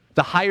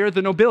 The higher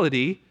the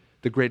nobility,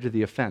 the greater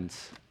the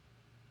offense.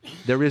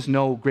 There is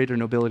no greater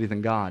nobility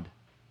than God.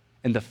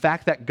 And the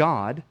fact that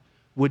God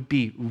would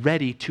be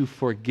ready to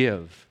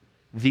forgive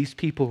these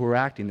people who are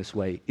acting this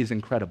way is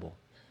incredible.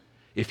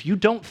 If you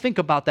don't think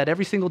about that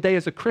every single day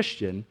as a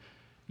Christian,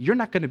 you're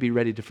not going to be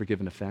ready to forgive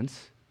an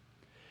offense.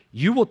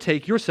 You will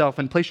take yourself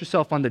and place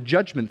yourself on the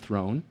judgment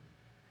throne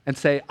and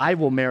say, I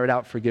will merit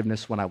out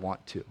forgiveness when I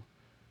want to.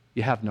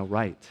 You have no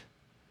right.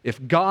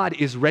 If God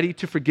is ready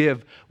to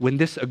forgive when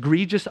this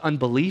egregious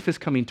unbelief is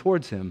coming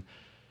towards him,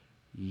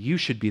 you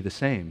should be the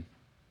same.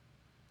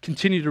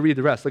 Continue to read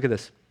the rest. Look at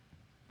this.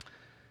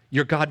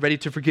 Your God ready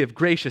to forgive,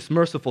 gracious,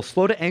 merciful,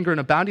 slow to anger, and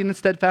abounding in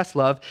steadfast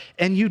love,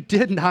 and you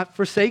did not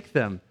forsake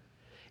them,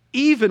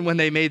 even when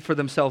they made for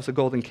themselves a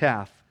golden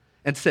calf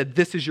and said,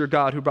 this is your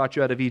God who brought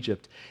you out of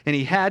Egypt. And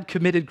he had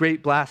committed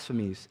great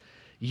blasphemies.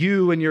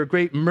 You and your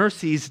great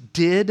mercies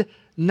did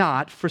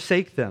not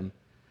forsake them.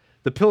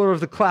 The pillar of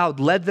the cloud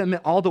led them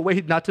all the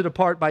way not to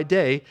depart by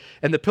day,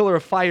 and the pillar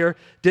of fire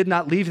did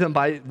not leave them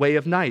by way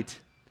of night.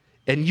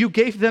 And you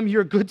gave them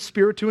your good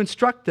spirit to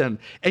instruct them,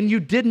 and you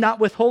did not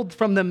withhold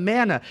from them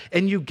manna,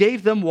 and you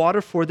gave them water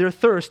for their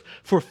thirst.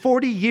 For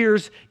 40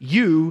 years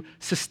you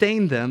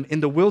sustained them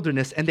in the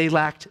wilderness, and they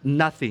lacked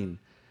nothing.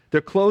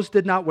 Their clothes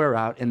did not wear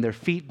out, and their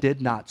feet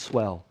did not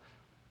swell.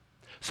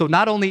 So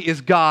not only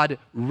is God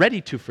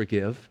ready to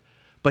forgive,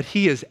 but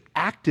he is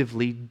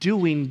actively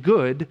doing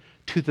good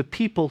to the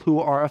people who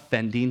are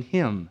offending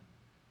him.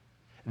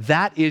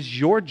 That is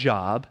your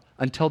job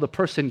until the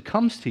person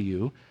comes to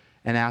you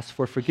and asks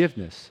for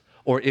forgiveness.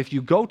 Or if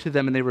you go to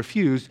them and they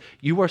refuse,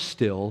 you are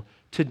still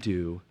to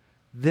do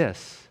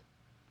this.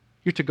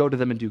 You're to go to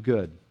them and do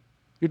good.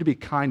 You're to be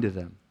kind to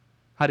them.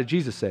 How did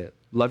Jesus say it?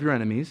 Love your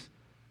enemies,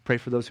 pray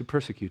for those who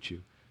persecute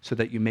you, so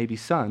that you may be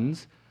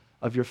sons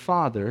of your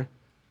Father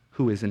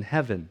who is in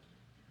heaven.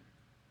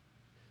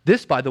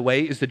 This, by the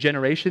way, is the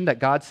generation that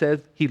God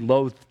said he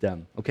loathed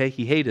them, okay?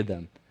 He hated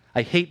them.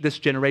 I hate this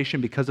generation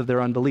because of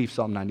their unbelief,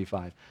 Psalm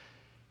 95.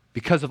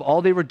 Because of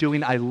all they were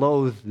doing, I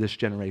loathe this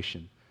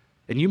generation.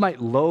 And you might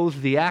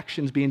loathe the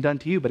actions being done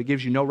to you, but it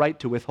gives you no right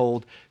to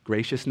withhold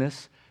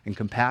graciousness and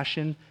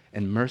compassion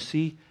and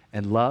mercy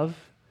and love,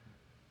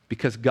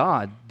 because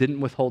God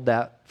didn't withhold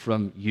that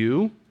from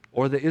you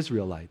or the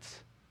Israelites.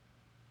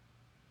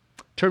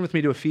 Turn with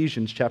me to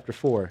Ephesians chapter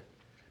 4.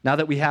 Now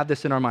that we have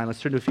this in our mind,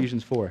 let's turn to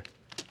Ephesians 4.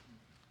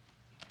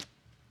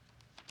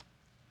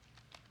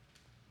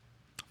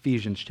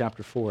 Ephesians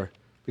chapter 4.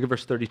 Look at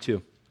verse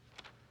 32.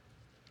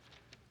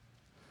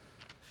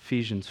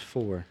 Ephesians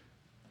 4,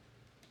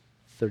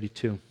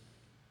 32.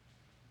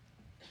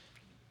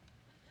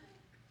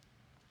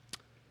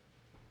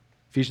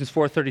 Ephesians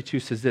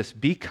 4:32 says this,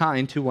 be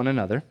kind to one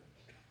another,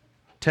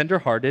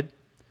 tender-hearted,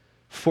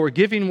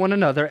 forgiving one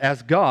another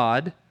as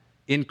God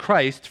in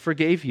Christ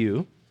forgave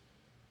you.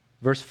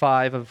 Verse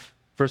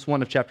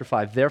 1 of chapter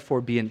 5,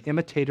 therefore be an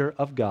imitator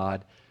of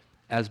God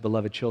as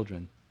beloved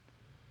children.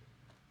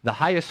 The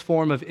highest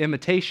form of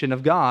imitation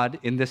of God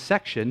in this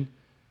section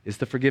is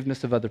the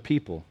forgiveness of other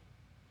people.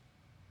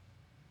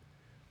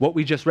 What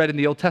we just read in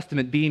the Old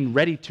Testament, being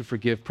ready to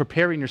forgive,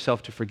 preparing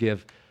yourself to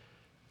forgive,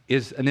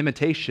 is an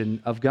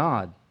imitation of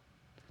God.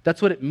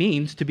 That's what it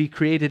means to be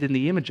created in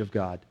the image of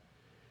God.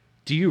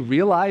 Do you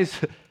realize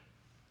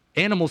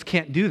animals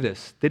can't do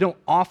this? They don't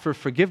offer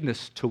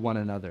forgiveness to one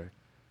another.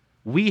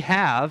 We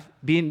have,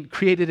 being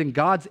created in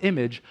God's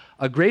image,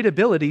 a great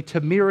ability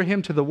to mirror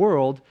him to the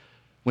world.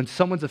 When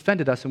someone's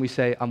offended us and we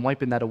say, I'm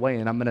wiping that away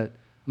and I'm going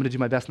to do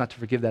my best not to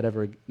forgive that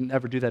ever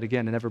do that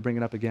again and never bring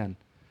it up again.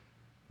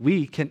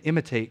 we can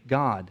imitate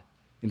God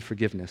in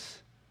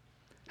forgiveness.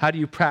 How do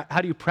you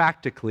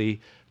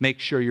practically make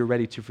sure you're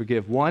ready to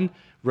forgive? One,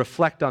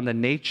 reflect on the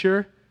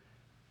nature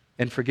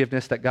and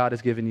forgiveness that God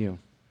has given you.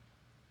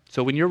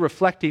 So when you're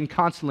reflecting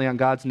constantly on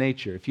God's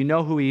nature, if you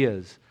know who He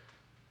is,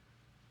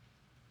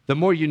 the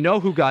more you know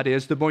who God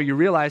is, the more you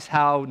realize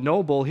how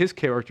noble His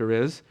character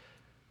is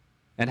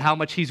and how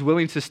much He's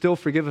willing to still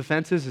forgive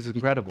offenses is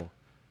incredible.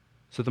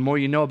 So the more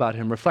you know about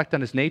Him, reflect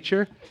on His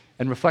nature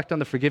and reflect on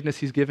the forgiveness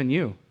He's given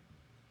you.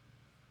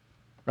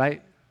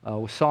 Right?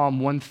 Psalm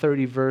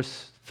 130,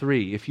 verse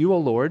 3. If you, O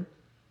Lord,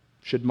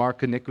 should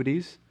mark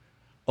iniquities,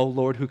 O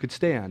Lord, who could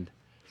stand?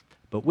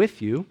 But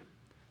with you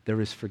there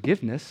is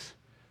forgiveness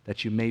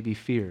that you may be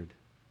feared.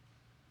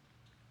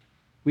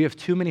 We have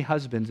too many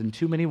husbands and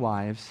too many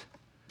wives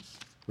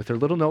with their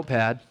little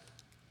notepad,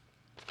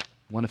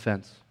 1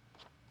 offense,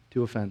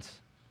 2 offense,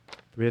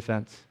 3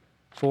 offense,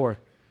 4.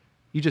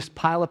 You just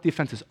pile up the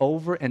offenses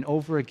over and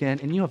over again,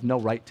 and you have no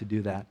right to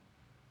do that.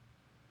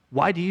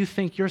 Why do you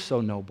think you're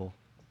so noble?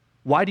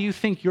 Why do you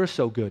think you're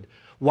so good?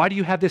 Why do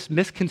you have this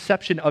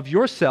misconception of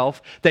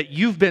yourself that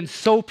you've been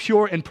so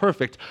pure and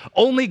perfect?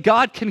 Only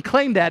God can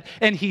claim that,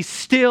 and He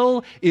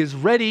still is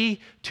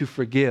ready to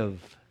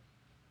forgive.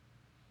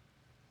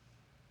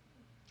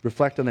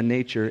 Reflect on the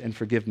nature and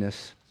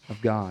forgiveness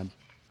of God.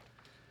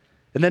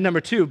 And then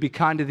number 2, be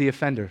kind to the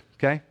offender,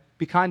 okay?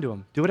 Be kind to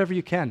him. Do whatever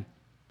you can.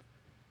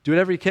 Do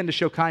whatever you can to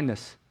show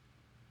kindness.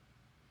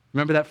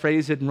 Remember that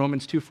phrase in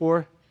Romans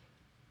 2:4?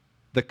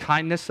 The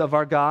kindness of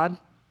our God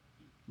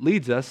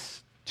leads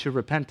us to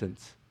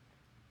repentance.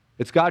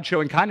 It's God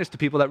showing kindness to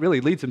people that really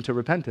leads them to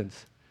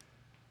repentance.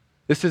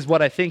 This is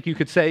what I think you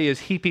could say is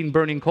heaping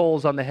burning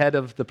coals on the head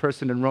of the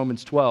person in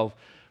Romans 12,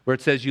 where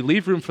it says, you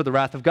leave room for the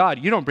wrath of God.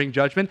 You don't bring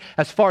judgment.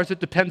 As far as it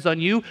depends on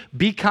you,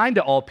 be kind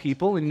to all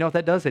people. And you know what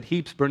that does? It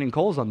heaps burning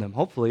coals on them.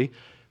 Hopefully,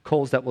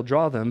 coals that will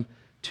draw them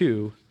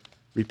to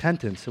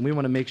repentance. And we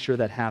want to make sure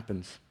that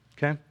happens,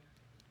 okay?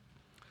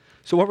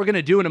 So what we're going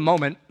to do in a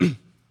moment is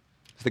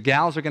the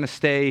gals are going to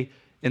stay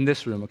in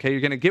this room, okay?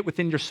 You're going to get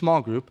within your small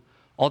group.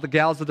 All the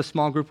gals of the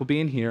small group will be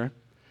in here.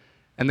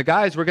 And the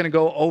guys, we're going to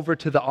go over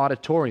to the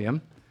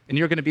auditorium, and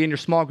you're going to be in your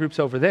small groups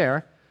over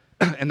there,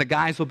 and the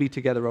guys will be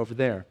together over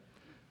there.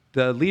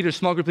 The leaders,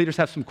 small group leaders,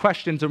 have some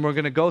questions, and we're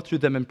going to go through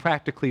them and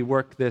practically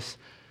work this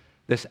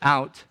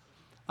out.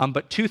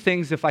 But 2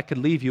 things, if I could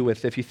leave you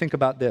with, if you think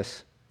about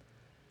this.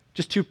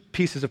 Just 2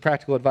 pieces of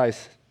practical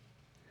advice.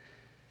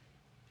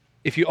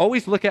 If you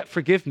always look at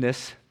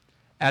forgiveness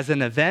as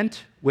an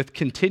event with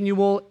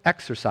continual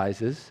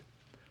exercises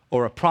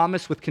or a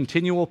promise with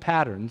continual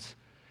patterns,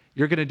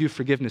 you're going to do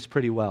forgiveness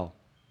pretty well.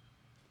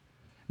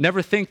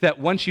 Never think that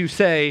once you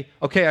say,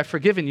 okay, I've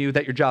forgiven you,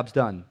 that your job's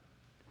done.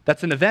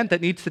 That's an event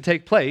that needs to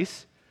take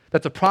place.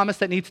 That's a promise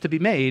that needs to be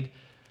made,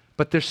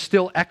 but there's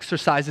still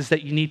exercises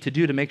that you need to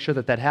do to make sure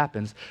that that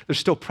happens. There's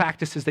still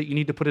practices that you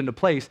need to put into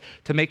place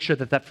to make sure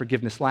that that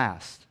forgiveness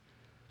lasts.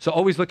 So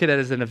always look at it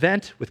as an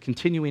event with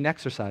continuing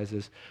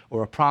exercises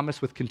or a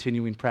promise with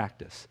continuing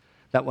practice.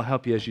 That will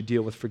help you as you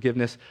deal with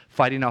forgiveness,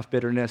 fighting off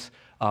bitterness,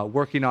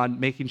 working on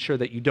making sure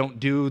that you don't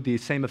do the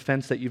same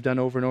offense that you've done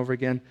over and over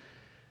again.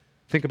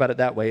 Think about it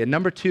that way. And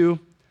number 2,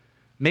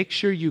 make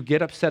sure you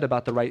get upset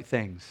about the right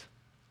things.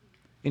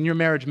 In your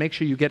marriage, make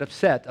sure you get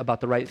upset about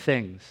the right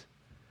things.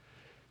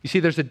 You see,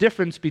 there's a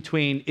difference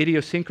between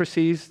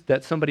idiosyncrasies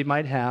that somebody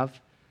might have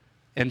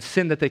and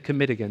sin that they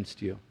commit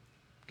against you,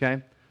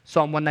 okay?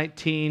 Psalm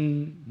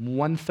 119,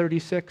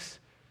 136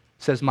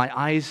 says, my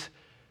eyes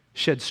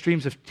shed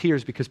streams of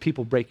tears because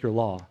people break your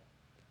law.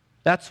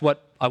 That's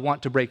what I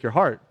want to break your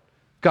heart.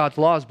 God's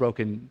law is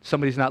broken.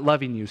 Somebody's not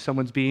loving you.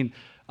 Someone's being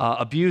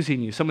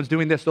abusing you. Someone's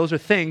doing this. Those are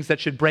things that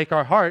should break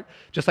our heart,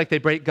 just like they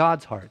break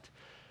God's heart.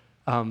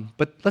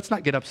 But let's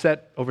not get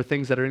upset over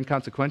things that are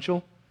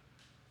inconsequential.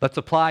 Let's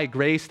apply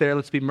grace there.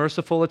 Let's be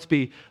merciful. Let's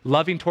be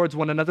loving towards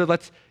one another.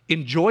 Let's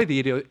enjoy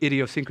the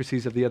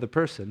idiosyncrasies of the other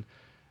person.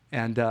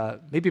 And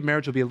maybe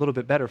marriage will be a little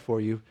bit better for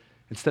you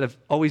instead of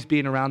always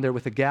being around there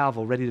with a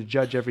gavel ready to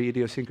judge every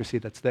idiosyncrasy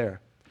that's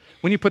there.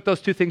 When you put those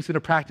 2 things into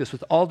practice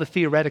with all the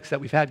theoretics that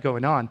we've had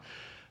going on,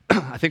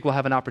 I think we'll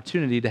have an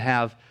opportunity to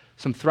have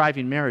some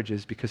thriving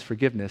marriages because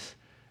forgiveness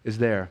is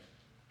there.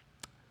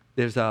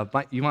 There's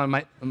you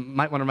might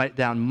want to write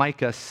down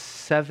Micah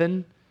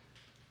 7,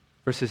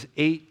 verses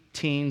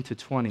 18 to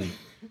 20.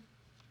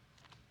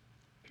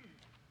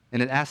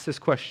 And it asks this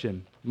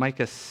question,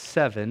 Micah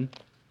 7,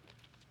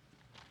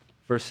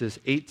 verses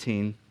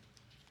 18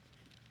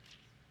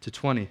 to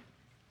 20.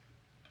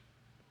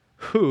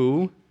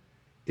 Who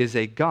is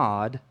a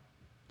God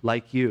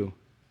like you,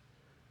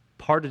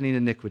 pardoning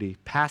iniquity,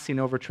 passing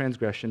over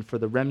transgression for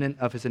the remnant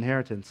of his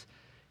inheritance?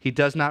 He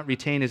does not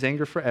retain his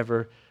anger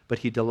forever, but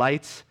he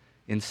delights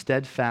in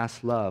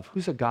steadfast love.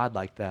 Who's a God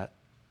like that?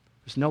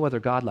 There's no other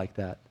God like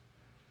that.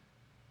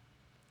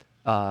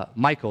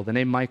 Michael, the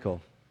name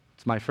Michael.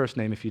 It's my first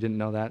name if you didn't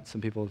know that.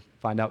 Some people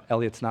find out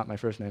Elliot's not my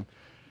first name.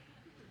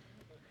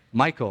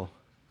 Michael,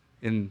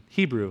 in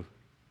Hebrew,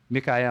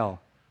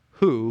 Mikael,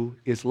 who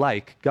is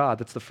like God.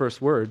 That's the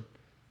first word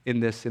in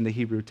the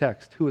Hebrew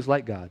text. Who is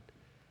like God?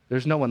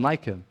 There's no one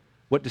like him.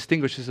 What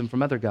distinguishes him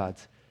from other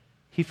gods?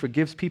 He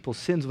forgives people's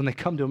sins when they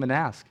come to him and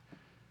ask.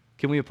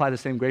 Can we apply the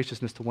same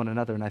graciousness to one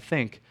another? And I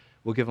think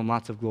we'll give him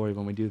lots of glory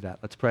when we do that.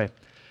 Let's pray.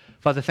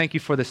 Father, thank you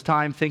for this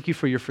time. Thank you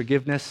for your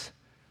forgiveness.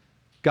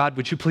 God,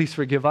 would you please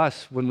forgive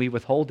us when we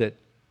withhold it?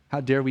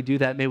 How dare we do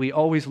that? May we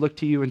always look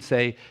to you and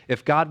say,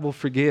 if God will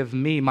forgive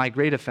me my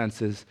great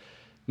offenses,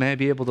 may I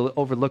be able to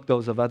overlook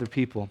those of other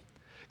people.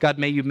 God,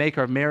 may you make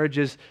our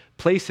marriages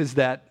places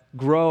that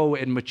grow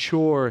and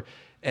mature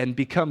and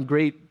become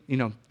great,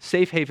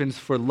 safe havens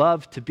for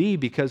love to be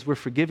because we're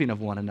forgiving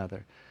of one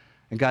another.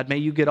 And God, may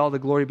you get all the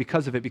glory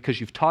because of it, because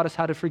you've taught us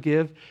how to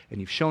forgive,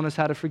 and you've shown us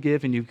how to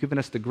forgive, and you've given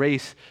us the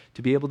grace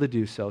to be able to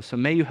do so. So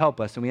may you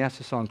help us, and we ask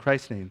this all in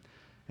Christ's name.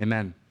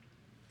 Amen.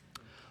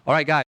 All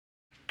right, guys.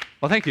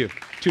 Well, thank you.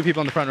 2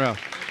 people in the front row.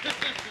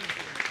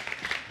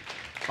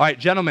 All right,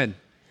 gentlemen,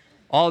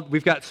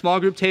 we've got small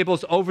group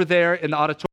tables over there in the auditorium.